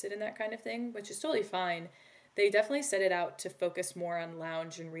not interested in that kind of thing, which is totally fine. They definitely set it out to focus more on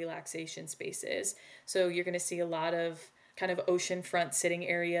lounge and relaxation spaces. So you're going to see a lot of kind of oceanfront sitting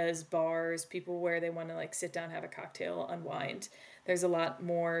areas, bars, people where they want to like sit down, have a cocktail, unwind. There's a lot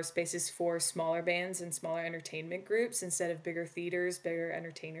more spaces for smaller bands and smaller entertainment groups instead of bigger theaters, bigger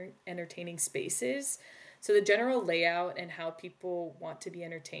entertaining spaces. So the general layout and how people want to be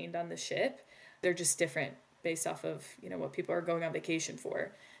entertained on the ship, they're just different based off of, you know, what people are going on vacation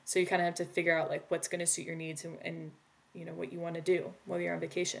for. So you kind of have to figure out like what's going to suit your needs and you know, what you want to do while you're on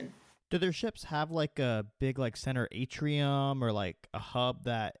vacation. Do their ships have like a big like center atrium or like a hub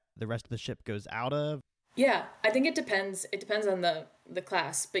that the rest of the ship goes out of? Yeah, I think it depends. It depends on the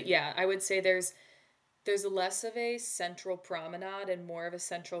class. But yeah, I would say there's less of a central promenade and more of a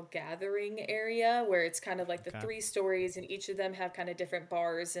central gathering area where it's kind of like the Okay. 3 stories and each of them have kind of different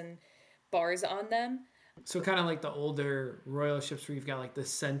bars on them. So kind of like the older Royal ships where you've got like the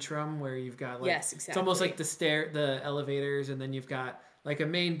centrum where you've got like, Yes, it's almost exactly. like the elevators, and then you've got like a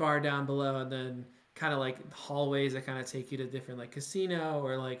main bar down below, and then kind of like hallways that kind of take you to different like casino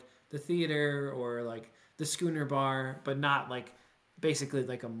or like the theater or like the schooner bar, but not like basically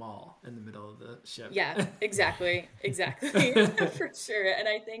like a mall in the middle of the ship. Yeah, exactly. For sure. And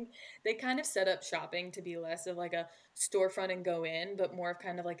I think they kind of set up shopping to be less of like a storefront and go in, but more of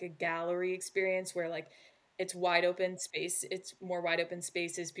kind of like a gallery experience where like it's wide open space. It's more wide open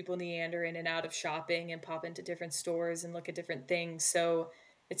spaces. People meander in and out of shopping and pop into different stores and look at different things. So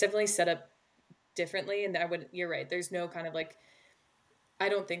it's definitely set up differently. And you're right. There's no kind of like, I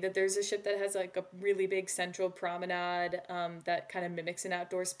don't think that there's a ship that has like a really big central promenade that kind of mimics an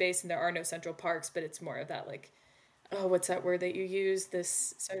outdoor space, and there are no central parks, but it's more of that like, oh, what's that word that you use?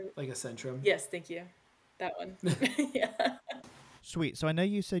 Like a centrum. Yes, thank you. That one. Yeah. Sweet. So I know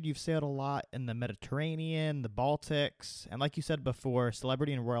you said you've sailed a lot in the Mediterranean, the Baltics, and like you said before,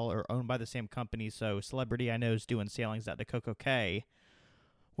 Celebrity and Royal are owned by the same company. So Celebrity, I know, is doing sailings at the Coco Cay.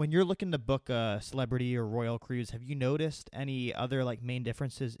 When you're looking to book a Celebrity or Royal cruise, have you noticed any other like main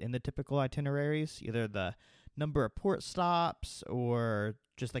differences in the typical itineraries, either the number of port stops or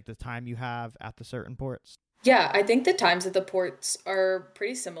just like the time you have at the certain ports? Yeah, I think the times at the ports are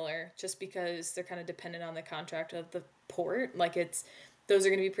pretty similar just because they're kind of dependent on the contract of the port. Like those are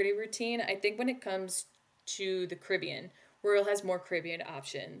going to be pretty routine. I think when it comes to the Caribbean, Royal has more Caribbean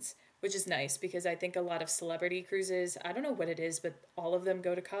options, which is nice because I think a lot of Celebrity cruises, I don't know what it is, but all of them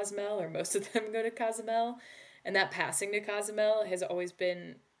go to Cozumel, or most of them go to Cozumel. And that passing to Cozumel has always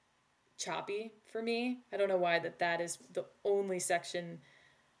been choppy for me. I don't know why that is the only section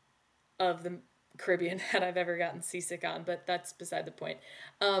of the Caribbean that I've ever gotten seasick on, but that's beside the point.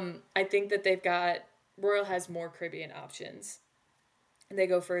 I think that Royal has more Caribbean options. And they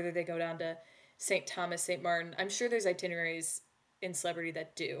go further, they go down to St. Thomas, St. Martin. I'm sure there's itineraries in Celebrity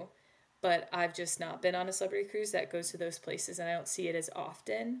that do, but I've just not been on a Celebrity cruise that goes to those places, and I don't see it as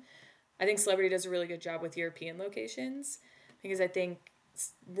often. I think Celebrity does a really good job with European locations because I think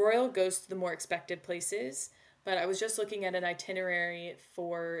Royal goes to the more expected places, but I was just looking at an itinerary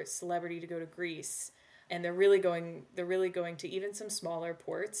for Celebrity to go to Greece, and they're really going to even some smaller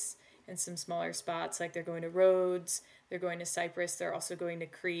ports and some smaller spots. Like they're going to Rhodes, they're going to Cyprus, they're also going to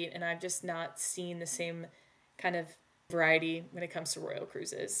Crete, and I've just not seen the same kind of variety when it comes to Royal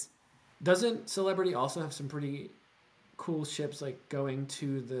cruises. Doesn't Celebrity also have some pretty cool ships like going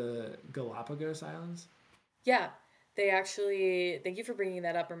to the Galapagos Islands? Yeah, they actually, thank you for bringing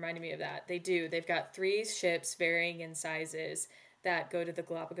that up, reminding me of that. They do. They've got 3 ships varying in sizes that go to the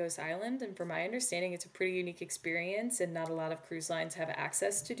Galapagos Island. And from my understanding, it's a pretty unique experience, and not a lot of cruise lines have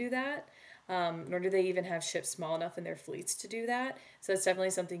access to do that. Nor do they even have ships small enough in their fleets to do that. So it's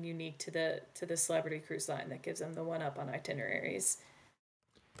definitely something unique to the Celebrity cruise line that gives them the one up on itineraries.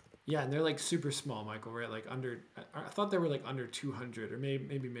 Yeah, and they're like super small, Michael, right? Like I thought they were like under 200, or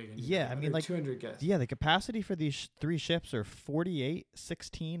maybe Megan. Yeah, I mean like 200 guests. Yeah, the capacity for these 3 ships are 48,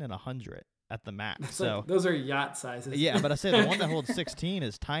 16, and 100 at the max. So like, those are yacht sizes. Yeah, but I said the one that holds 16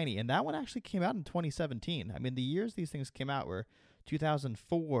 is tiny, and that one actually came out in 2017. I mean, the years these things came out were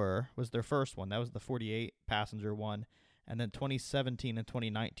 2004 was their first one. That was the 48 passenger one, and then 2017 and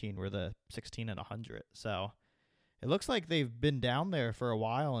 2019 were the 16 and 100. So it looks like they've been down there for a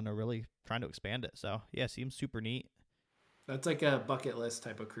while and are really trying to expand it. So yeah, seems super neat. That's like a bucket list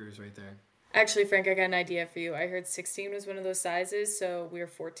type of cruise right there. Actually, Frank, I got an idea for you. I heard 16 was one of those sizes, so we were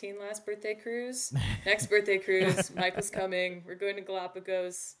 14 last birthday cruise. Next birthday cruise, Michael's coming. We're going to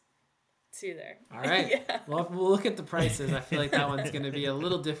Galapagos. See you there. All right. Yeah. Well, we'll look at the prices. I feel like that one's going to be a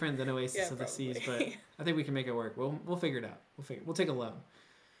little different than Oasis of the Seas, but I think we can make it work. We'll figure it out. We'll take a loan.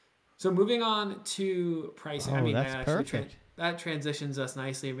 So moving on to pricing. I mean, that's perfect. That transitions us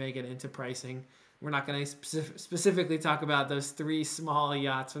nicely, Megan, into pricing. We're not going to specifically talk about those 3 small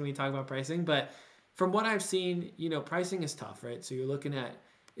yachts when we talk about pricing, but from what I've seen, pricing is tough, right? So you're looking at,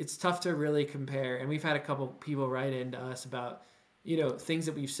 it's tough to really compare. And we've had a couple people write into us about, things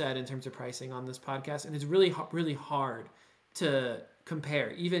that we've said in terms of pricing on this podcast. And it's really, really hard to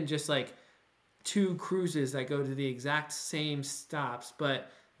compare, even just like 2 cruises that go to the exact same stops, but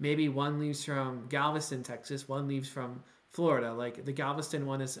maybe one leaves from Galveston, Texas, one leaves from Florida. Like the Galveston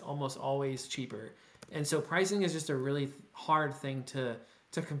one is almost always cheaper. And so pricing is just a really hard thing to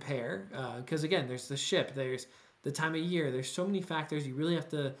compare. Because again, there's the ship, there's the time of year, there's so many factors. You really have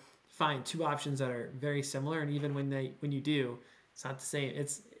to find 2 options that are very similar. And even when you do, it's not the same.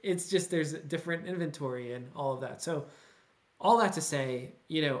 It's just, there's different inventory and all of that. So all that to say,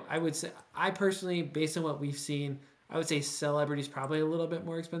 I would say, I personally, based on what we've seen, I would say Celebrity is probably a little bit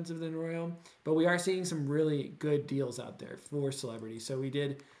more expensive than Royal, but we are seeing some really good deals out there for Celebrity. So we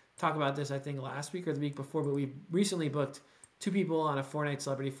did talk about this, I think, last week or the week before, but we recently booked two people on a 4-night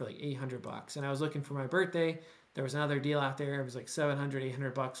Celebrity for like $800. And I was looking for my birthday. There was another deal out there. It was like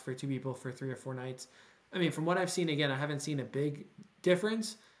 $700-$800 for two people for 3 or 4 nights. I mean, from what I've seen, again, I haven't seen a big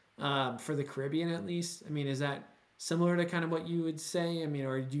difference for the Caribbean at least. I mean, is that similar to kind of what you would say? I mean,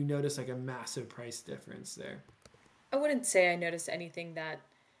 or do you notice like a massive price difference there? I wouldn't say I noticed anything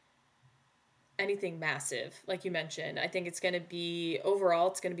massive, like you mentioned. I think it's going to be, overall,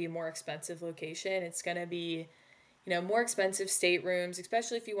 it's going to be a more expensive location. It's going to be, more expensive staterooms,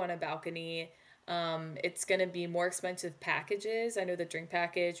 especially if you want a balcony. It's going to be more expensive packages. I know the drink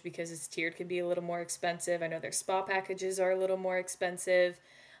package, because it's tiered, can be a little more expensive. I know their spa packages are a little more expensive.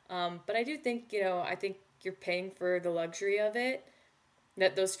 But I do think, I think you're paying for the luxury of it,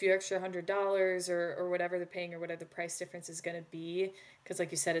 that those few extra $100 or whatever they're paying, or whatever the price difference is going to be. Because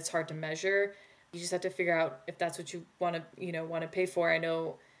like you said, it's hard to measure. You just have to figure out if that's what you want to pay for. I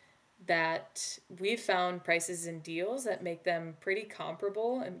know that we've found prices and deals that make them pretty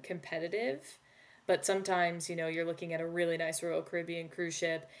comparable and competitive. But sometimes, you're looking at a really nice Royal Caribbean cruise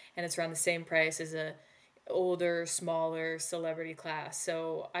ship and it's around the same price as a older, smaller Celebrity class.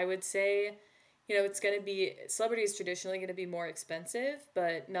 So I would say, it's going to be, Celebrity is traditionally going to be more expensive,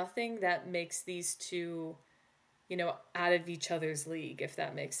 but nothing that makes these two, out of each other's league, if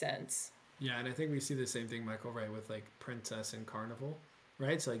that makes sense. Yeah, and I think we see the same thing, Michael, right, with like Princess and Carnival,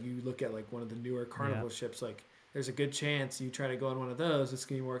 right? So like you look at like one of the newer Carnival ships, like there's a good chance you try to go on one of those, it's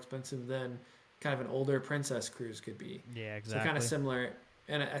going to be more expensive than kind of an older Princess cruise could be. Yeah, exactly. So kind of similar.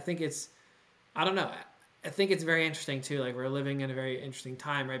 And I think I don't know. I think it's very interesting too. Like we're living in a very interesting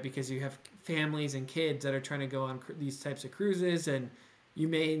time, right? Because you have families and kids that are trying to go on these types of cruises, and you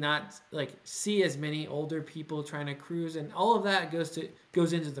may not like see as many older people trying to cruise, and all of that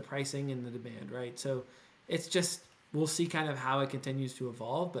goes into the pricing and the demand, right? So it's just, we'll see kind of how it continues to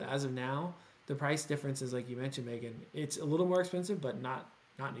evolve. But as of now, the price differences, like you mentioned, Megan, it's a little more expensive, but not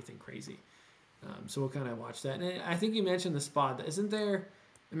anything crazy. So we'll kind of watch that. And I think you mentioned the spa. Isn't there,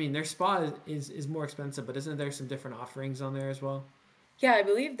 I mean, their spa is more expensive, but isn't there some different offerings on there as well? Yeah, I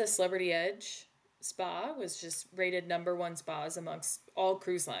believe the Celebrity Edge spa was just rated #1 spas amongst all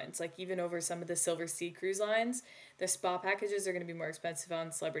cruise lines. Like even over some of the Silver Sea cruise lines, the spa packages are going to be more expensive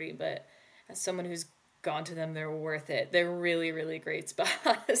on Celebrity, but as someone who's gone to them, they're worth it. They're really, really great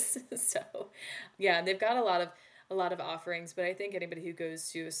spas. So yeah, they've got a lot of offerings, but I think anybody who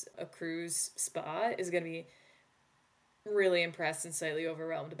goes to a cruise spa is going to be really impressed and slightly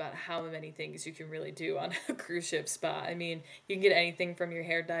overwhelmed about how many things you can really do on a cruise ship spa. I mean, you can get anything from your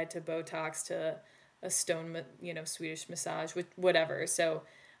hair dye to Botox to a stone, Swedish massage, with whatever. So,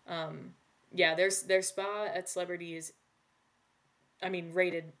 yeah, their spa at Celebrity is,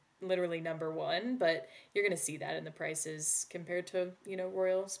 rated literally #1, but you're going to see that in the prices compared to,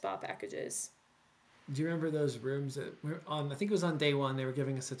 Royal spa packages. Do you remember those rooms that were on, I think it was on day one, they were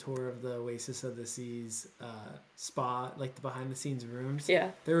giving us a tour of the Oasis of the Seas spa, like the behind the scenes rooms.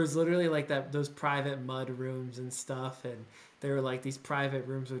 Yeah. There was literally like those private mud rooms and stuff, and there were like these private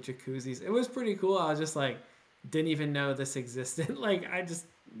rooms with jacuzzis. It was pretty cool. I was just like, didn't even know this existed. Like I just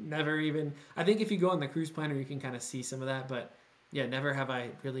never even, I think if you go on the cruise planner, you can kind of see some of that, but yeah, never have I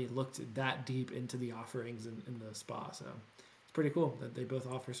really looked that deep into the offerings in the spa. So it's pretty cool that they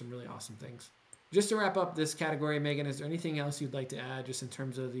both offer some really awesome things. Just to wrap up this category, Megan, is there anything else you'd like to add just in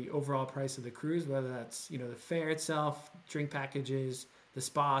terms of the overall price of the cruise, whether that's, the fare itself, drink packages, the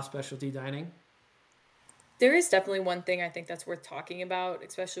spa, specialty dining? There is definitely one thing I think that's worth talking about,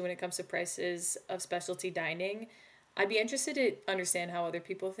 especially when it comes to prices of specialty dining. I'd be interested to understand how other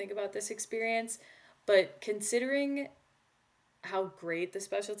people think about this experience, but considering how great the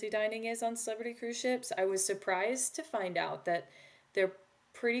specialty dining is on Celebrity cruise ships, I was surprised to find out that they're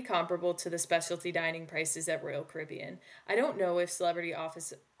pretty comparable to the specialty dining prices at Royal Caribbean. I don't know if Celebrity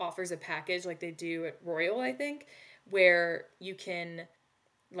offers a package like they do at Royal, I think, where you can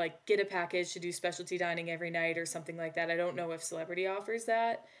like get a package to do specialty dining every night or something like that. I don't know if Celebrity offers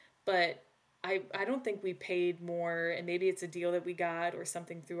that, but I don't think we paid more, and maybe it's a deal that we got or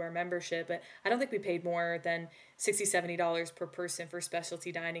something through our membership, but I don't think we paid more than $60, $70 per person for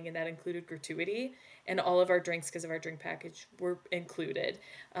specialty dining, and that included gratuity, and all of our drinks, because of our drink package, were included.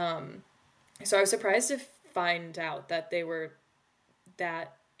 So I was surprised to find out that they were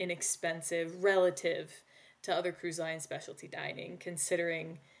that inexpensive relative to other cruise line specialty dining,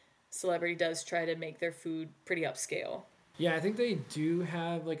 considering Celebrity does try to make their food pretty upscale. Yeah, I think they do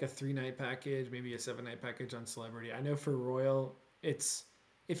have like a 3-night package, maybe a 7-night package on Celebrity. I know for Royal, it's,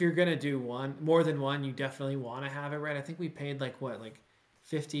 if you're going to do more than one, you definitely want to have it, right? I think we paid like $50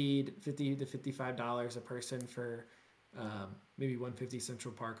 to $55 a person for maybe 150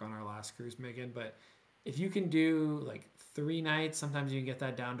 Central Park on our last cruise, Megan. But if you can do like 3 nights, sometimes you can get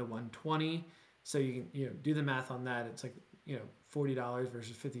that down to 120. So you can, do the math on that. It's like, $40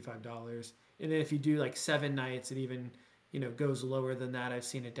 versus $55. And then if you do like 7 nights, it even, goes lower than that. I've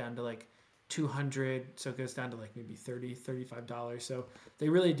seen it down to like 200. So it goes down to like maybe $35. So they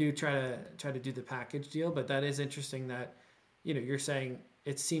really do try to do the package deal. But that is interesting that, you're saying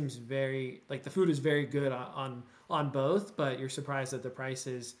it seems very like the food is very good on both, but you're surprised that the price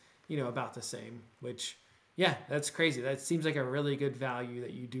is, about the same, which, yeah, that's crazy. That seems like a really good value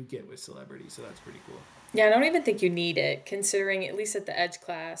that you do get with Celebrity. So that's pretty cool. Yeah, I don't even think you need it, considering, at least at the Edge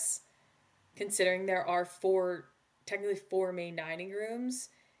class, considering there are technically four main dining rooms,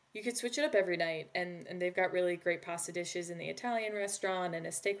 you could switch it up every night. And they've got really great pasta dishes in the Italian restaurant and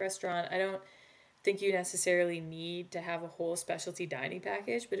a steak restaurant. I don't think you necessarily need to have a whole specialty dining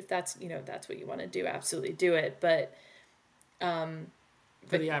package, but if that's, that's what you want to do, absolutely do it. But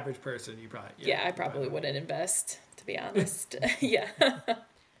for the average person, you probably... Yeah, I probably wouldn't invest, to be honest. Yeah.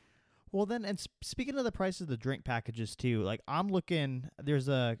 Well, then, and speaking of the prices of the drink packages too, like I'm looking, there's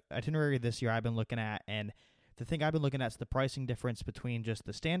a itinerary this year I've been looking at, and the thing I've been looking at is the pricing difference between just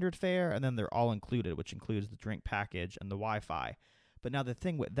the standard fare and then they're all included, which includes the drink package and the Wi-Fi. But now the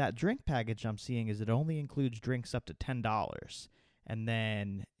thing with that drink package I'm seeing is it only includes drinks up to $10. And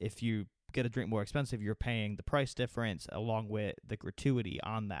then if you get a drink more expensive, you're paying the price difference along with the gratuity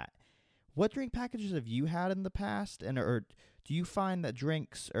on that. What drink packages have you had in the past? Or do you find that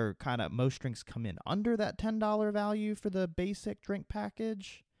drinks or kind of most drinks come in under that $10 value for the basic drink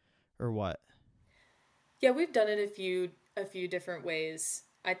package or what? Yeah, we've done it a few different ways.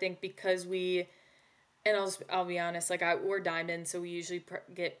 I think because I'll be honest, like we're Diamond, so we usually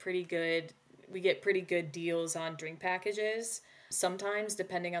get pretty good deals on drink packages. Sometimes,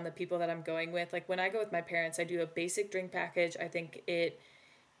 depending on the people that I'm going with, like when I go with my parents, I do a basic drink package. I think it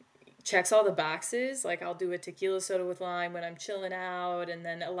checks all the boxes. Like I'll do a tequila soda with lime when I'm chilling out, and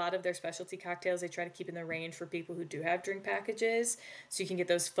then a lot of their specialty cocktails they try to keep in the range for people who do have drink packages, so you can get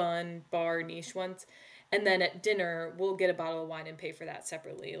those fun bar niche ones. And then at dinner, we'll get a bottle of wine and pay for that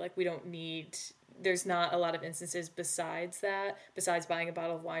separately. Like there's not a lot of instances besides buying a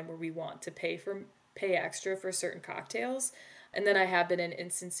bottle of wine where we want to pay extra for certain cocktails. And then I have been in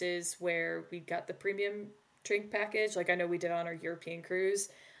instances where we got the premium drink package, like I know we did on our European cruise,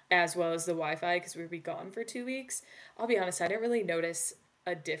 as well as the Wi-Fi because we would be gone for 2 weeks. I'll be honest, I didn't really notice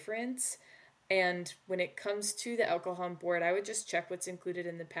a difference. And when it comes to the alcohol on board, I would just check what's included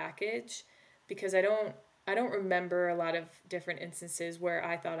in the package, because I don't remember a lot of different instances where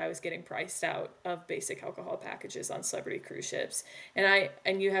I thought I was getting priced out of basic alcohol packages on Celebrity cruise ships.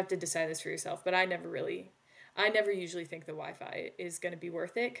 And you have to decide this for yourself, but I never usually think the Wi-Fi is going to be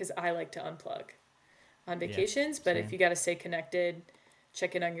worth it because I like to unplug on vacations. Yeah, but if you got to stay connected,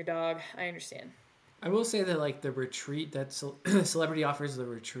 check in on your dog, I understand. I will say that like the retreat that Celebrity offers, the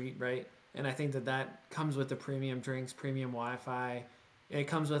retreat, right? And I think that comes with the premium drinks, premium Wi-Fi. It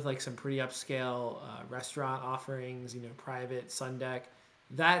comes with like some pretty upscale restaurant offerings, private sun deck.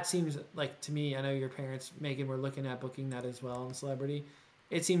 That seems like, to me, I know your parents, Megan, were looking at booking that as well in Celebrity.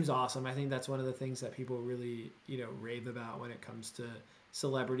 It seems awesome. I think that's one of the things that people really, rave about when it comes to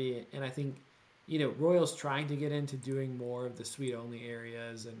Celebrity. And I think, Royal's trying to get into doing more of the suite-only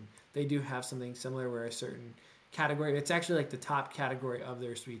areas, and they do have something similar where a certain category, it's actually like the top category of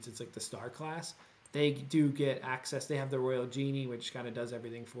their suites. It's like the star class. They do get access. They have the Royal Genie, which kind of does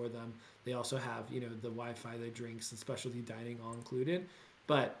everything for them. They also have, the Wi-Fi, the drinks, and specialty dining all included.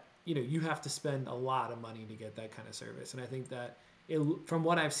 But, you have to spend a lot of money to get that kind of service. And I think that from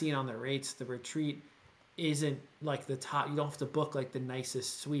what I've seen on the rates, the retreat isn't like the top. You don't have to book like the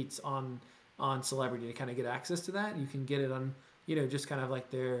nicest suites on Celebrity to kind of get access to that. You can get it on, just kind of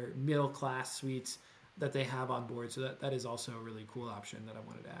like their middle class suites that they have on board. So that is also a really cool option that I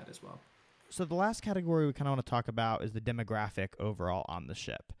wanted to add as well. So the last category we kind of want to talk about is the demographic overall on the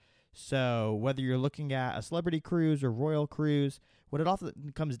ship. So whether you're looking at a Celebrity cruise or Royal cruise, what it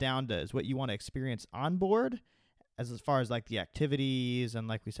often comes down to is what you want to experience on board, as far as like the activities and,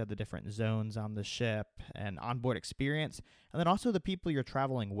 like we said, the different zones on the ship and onboard experience, and then also the people you're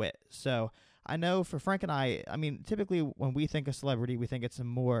traveling with. So I know for Frank and I mean, typically when we think of Celebrity, we think it's a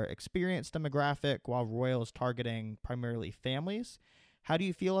more experienced demographic, while Royal is targeting primarily families. How do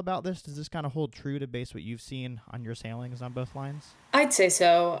you feel about this? Does this kind of hold true to base what you've seen on your sailings on both lines? I'd say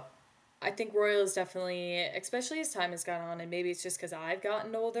so. I think Royal is definitely, especially as time has gone on, and maybe it's just because I've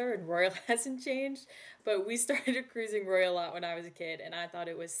gotten older and Royal hasn't changed, but we started cruising Royal a lot when I was a kid, and I thought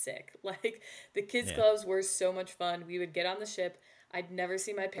it was sick. Like, the kids' clubs were so much fun. We would get on the ship. I'd never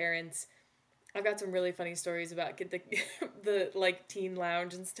see my parents. I've got some really funny stories about the like teen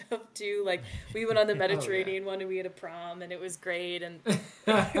lounge and stuff too. Like we went on the Mediterranean one and we had a prom and it was great and it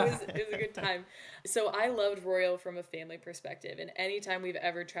was a good time. So I loved Royal from a family perspective, and anytime we've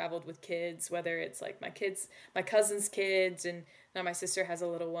ever traveled with kids, whether it's like my cousin's kids, and now my sister has a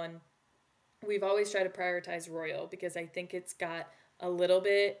little one, we've always tried to prioritize Royal because I think it's got a little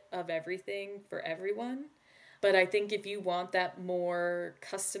bit of everything for everyone. But I think if you want that more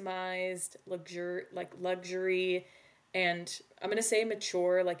customized luxury, and I'm going to say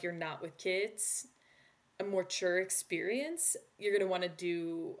mature, like you're not with kids, a more mature experience, you're going to want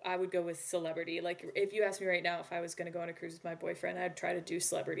to I would go with Celebrity. Like if you ask me right now if I was going to go on a cruise with my boyfriend, I'd try to do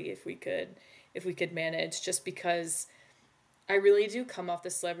Celebrity if we could manage, just because I really do come off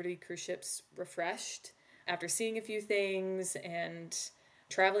the Celebrity cruise ships refreshed after seeing a few things and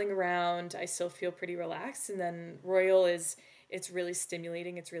traveling around. I still feel pretty relaxed. And then Royal it's really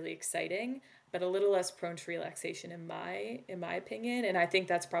stimulating, it's really exciting, but a little less prone to relaxation in my opinion. And I think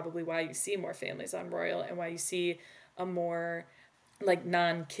that's probably why you see more families on Royal and why you see a more like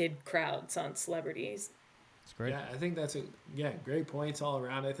non-kid crowds on Celebrities. That's great. Yeah, I think that's great points all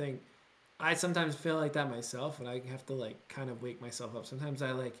around. I think I sometimes feel like that myself, and I have to like kind of wake myself up. Sometimes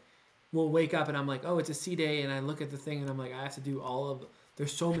I will wake up and I'm like, oh, it's a sea day, and I look at the thing and I'm like, I have to do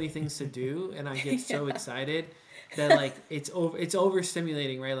there's so many things to do, and I get so excited that like it's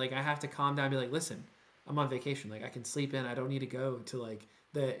overstimulating, right? Like I have to calm down and be like, listen, I'm on vacation. Like I can sleep in. I don't need to go to like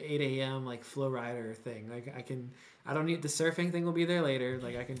the 8 a.m. like flow rider thing. Like I don't need the surfing thing will be there later.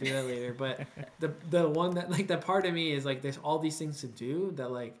 Like I can do that later. But the one that like the part of me is like there's all these things to do that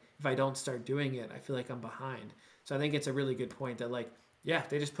like if I don't start doing it, I feel like I'm behind. So I think it's a really good point that like, yeah, if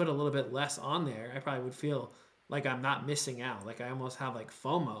they just put a little bit less on there, I probably would feel like I'm not missing out. Like I almost have like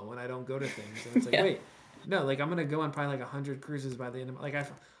FOMO when I don't go to things. And it's like, wait, no, like I'm going to go on probably like 100 cruises by the end of like I have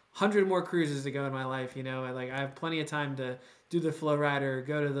 100 more cruises to go in my life, you know, and like I have plenty of time to do the flow rider,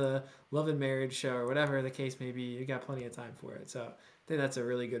 go to the Love and Marriage show or whatever the case may be. You got plenty of time for it. So I think that's a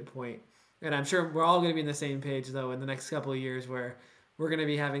really good point. And I'm sure we're all going to be on the same page though in the next couple of years where we're going to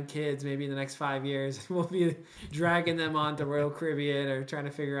be having kids maybe in the next 5 years. We'll be dragging them on to Royal Caribbean or trying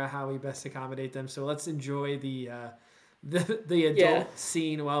to figure out how we best accommodate them. So let's enjoy the adult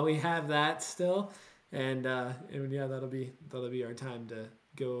scene while we have that still. And that'll be our time to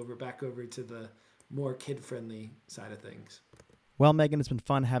go back over to the more kid-friendly side of things. Well, Megan, it's been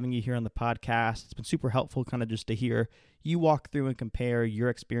fun having you here on the podcast. It's been super helpful kind of just to hear you walk through and compare your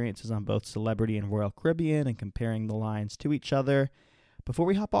experiences on both Celebrity and Royal Caribbean and comparing the lines to each other. Before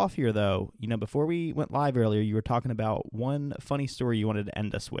we hop off here, though, before we went live earlier, you were talking about one funny story you wanted to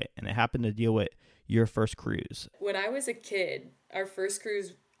end us with, and it happened to deal with your first cruise. When I was a kid, our first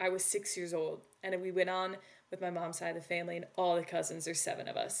cruise, I was 6 years old, and we went on with my mom's side of the family and all the cousins. There's 7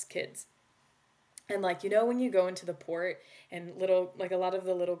 of us kids. And when you go into the port and a lot of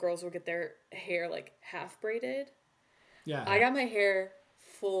the little girls will get their hair like half braided. Yeah. I got my hair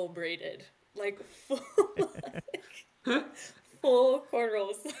full braided, full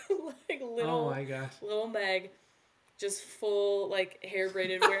cornrows, oh my gosh, little Meg, just full hair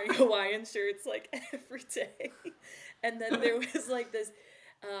braided, wearing Hawaiian shirts every day. And then there was this,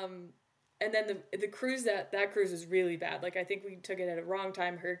 and then the cruise that cruise was really bad. I think we took it at a wrong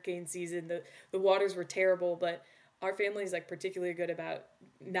time, hurricane season. The waters were terrible, but our family is particularly good about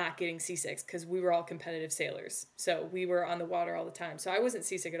not getting seasick because we were all competitive sailors, so we were on the water all the time. So I wasn't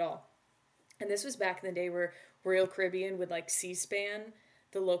seasick at all. And this was back in the day where Royal Caribbean would C-SPAN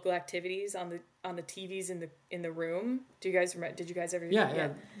the local activities on the TVs in the room. Did you guys ever? Yeah.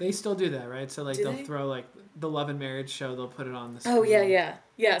 They still do that, right? So they'll throw the Love and Marriage show. They'll put it on the screen. Oh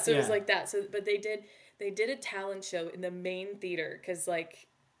yeah. So it was like that. So but they did a talent show in the main theater because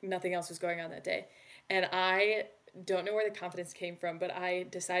nothing else was going on that day, and I don't know where the confidence came from, but I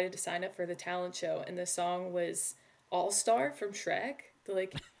decided to sign up for the talent show, and the song was All Star from Shrek.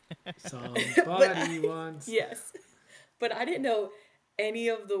 Somebody once. Yes. But I didn't know any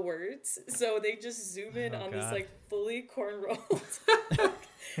of the words. So they just zoom in on God. this fully cornrowed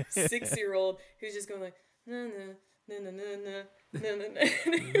 6-year-old who's just going na na na na na na na na.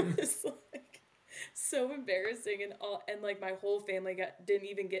 And it was so embarrassing, and my whole family didn't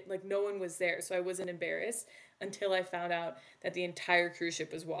even get no one was there, so I wasn't embarrassed until I found out that the entire cruise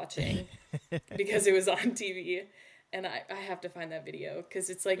ship was watching because it was on TV. And I have to find that video because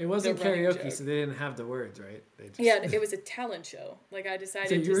it's it wasn't karaoke, so they didn't have the words, right? Yeah, it was a talent show. I decided.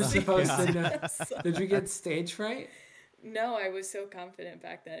 So you were supposed to know. So, did you get stage fright? No, I was so confident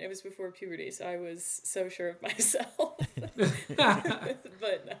back then. It was before puberty, so I was so sure of myself.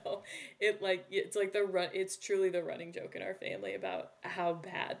 But no, it's like it's truly the running joke in our family about how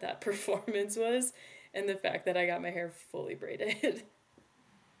bad that performance was, and the fact that I got my hair fully braided.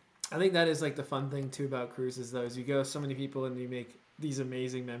 I think that is like the fun thing too about cruises, though, is you go with so many people and you make these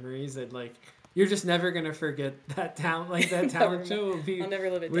amazing memories that like you're just never gonna forget that talent. Like that talent show will be I'll never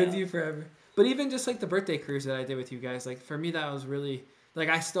live it with down. you forever. But even just like the birthday cruise that I did with you guys, like for me that was really like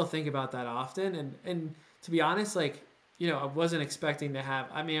I still think about that often. And to be honest, like I wasn't expecting to have.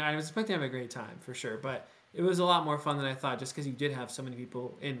 I mean, I was expecting to have a great time for sure, but it was a lot more fun than I thought, just because you did have so many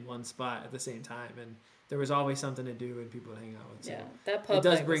people in one spot at the same time, and there was always something to do and people to hang out with. So that pub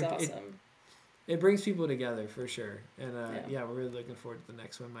night was awesome. It brings people together for sure. And we're really looking forward to the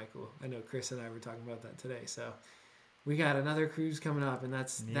next one, Michael. I know Chris and I were talking about that today. So we got another cruise coming up, and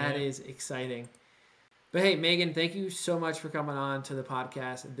that is exciting. But hey, Megan, thank you so much for coming on to the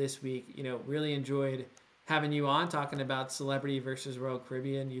podcast this week. Really enjoyed having you on talking about Celebrity versus Royal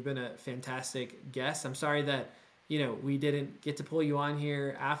Caribbean. You've been a fantastic guest. I'm sorry that we didn't get to pull you on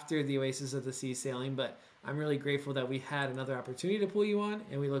here after the Oasis of the Seas sailing, but I'm really grateful that we had another opportunity to pull you on,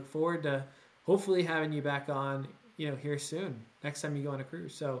 and we look forward to hopefully having you back on, here soon, next time you go on a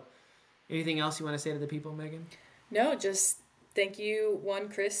cruise. So anything else you want to say to the people, Megan? No, just thank you,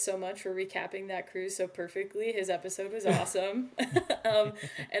 Chris, so much for recapping that cruise so perfectly. His episode was awesome.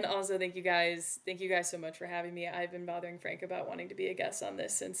 And also thank you guys so much for having me. I've been bothering Frank about wanting to be a guest on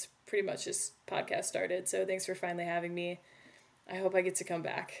this since pretty much this podcast started. So thanks for finally having me. I hope I get to come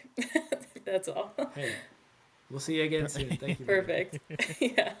back. That's all. Hey, we'll see you again soon. Thank you. Perfect.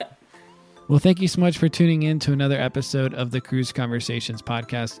 Yeah. Well, thank you so much for tuning in to another episode of the Cruise Conversations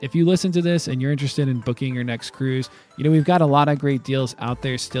podcast. If you listen to this and you're interested in booking your next cruise, we've got a lot of great deals out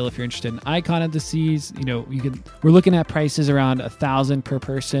there still. If you're interested in Icon of the Seas, we're looking at prices around $1,000 per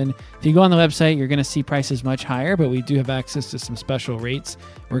person. If you go on the website, you're going to see prices much higher, but we do have access to some special rates.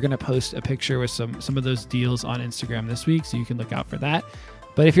 We're going to post a picture with some of those deals on Instagram this week, so you can look out for that.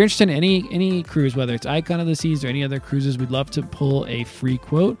 But if you're interested in any cruise, whether it's Icon of the Seas or any other cruises, we'd love to pull a free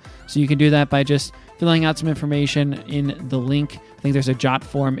quote. So you can do that by just filling out some information in the link. I think there's a jot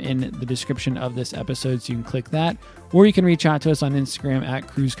form in the description of this episode, so you can click that. Or you can reach out to us on Instagram at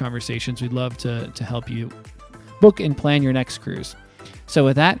Cruise Conversations. We'd love to help you book and plan your next cruise. So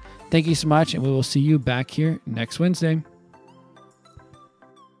with that, thank you so much, and we will see you back here next Wednesday.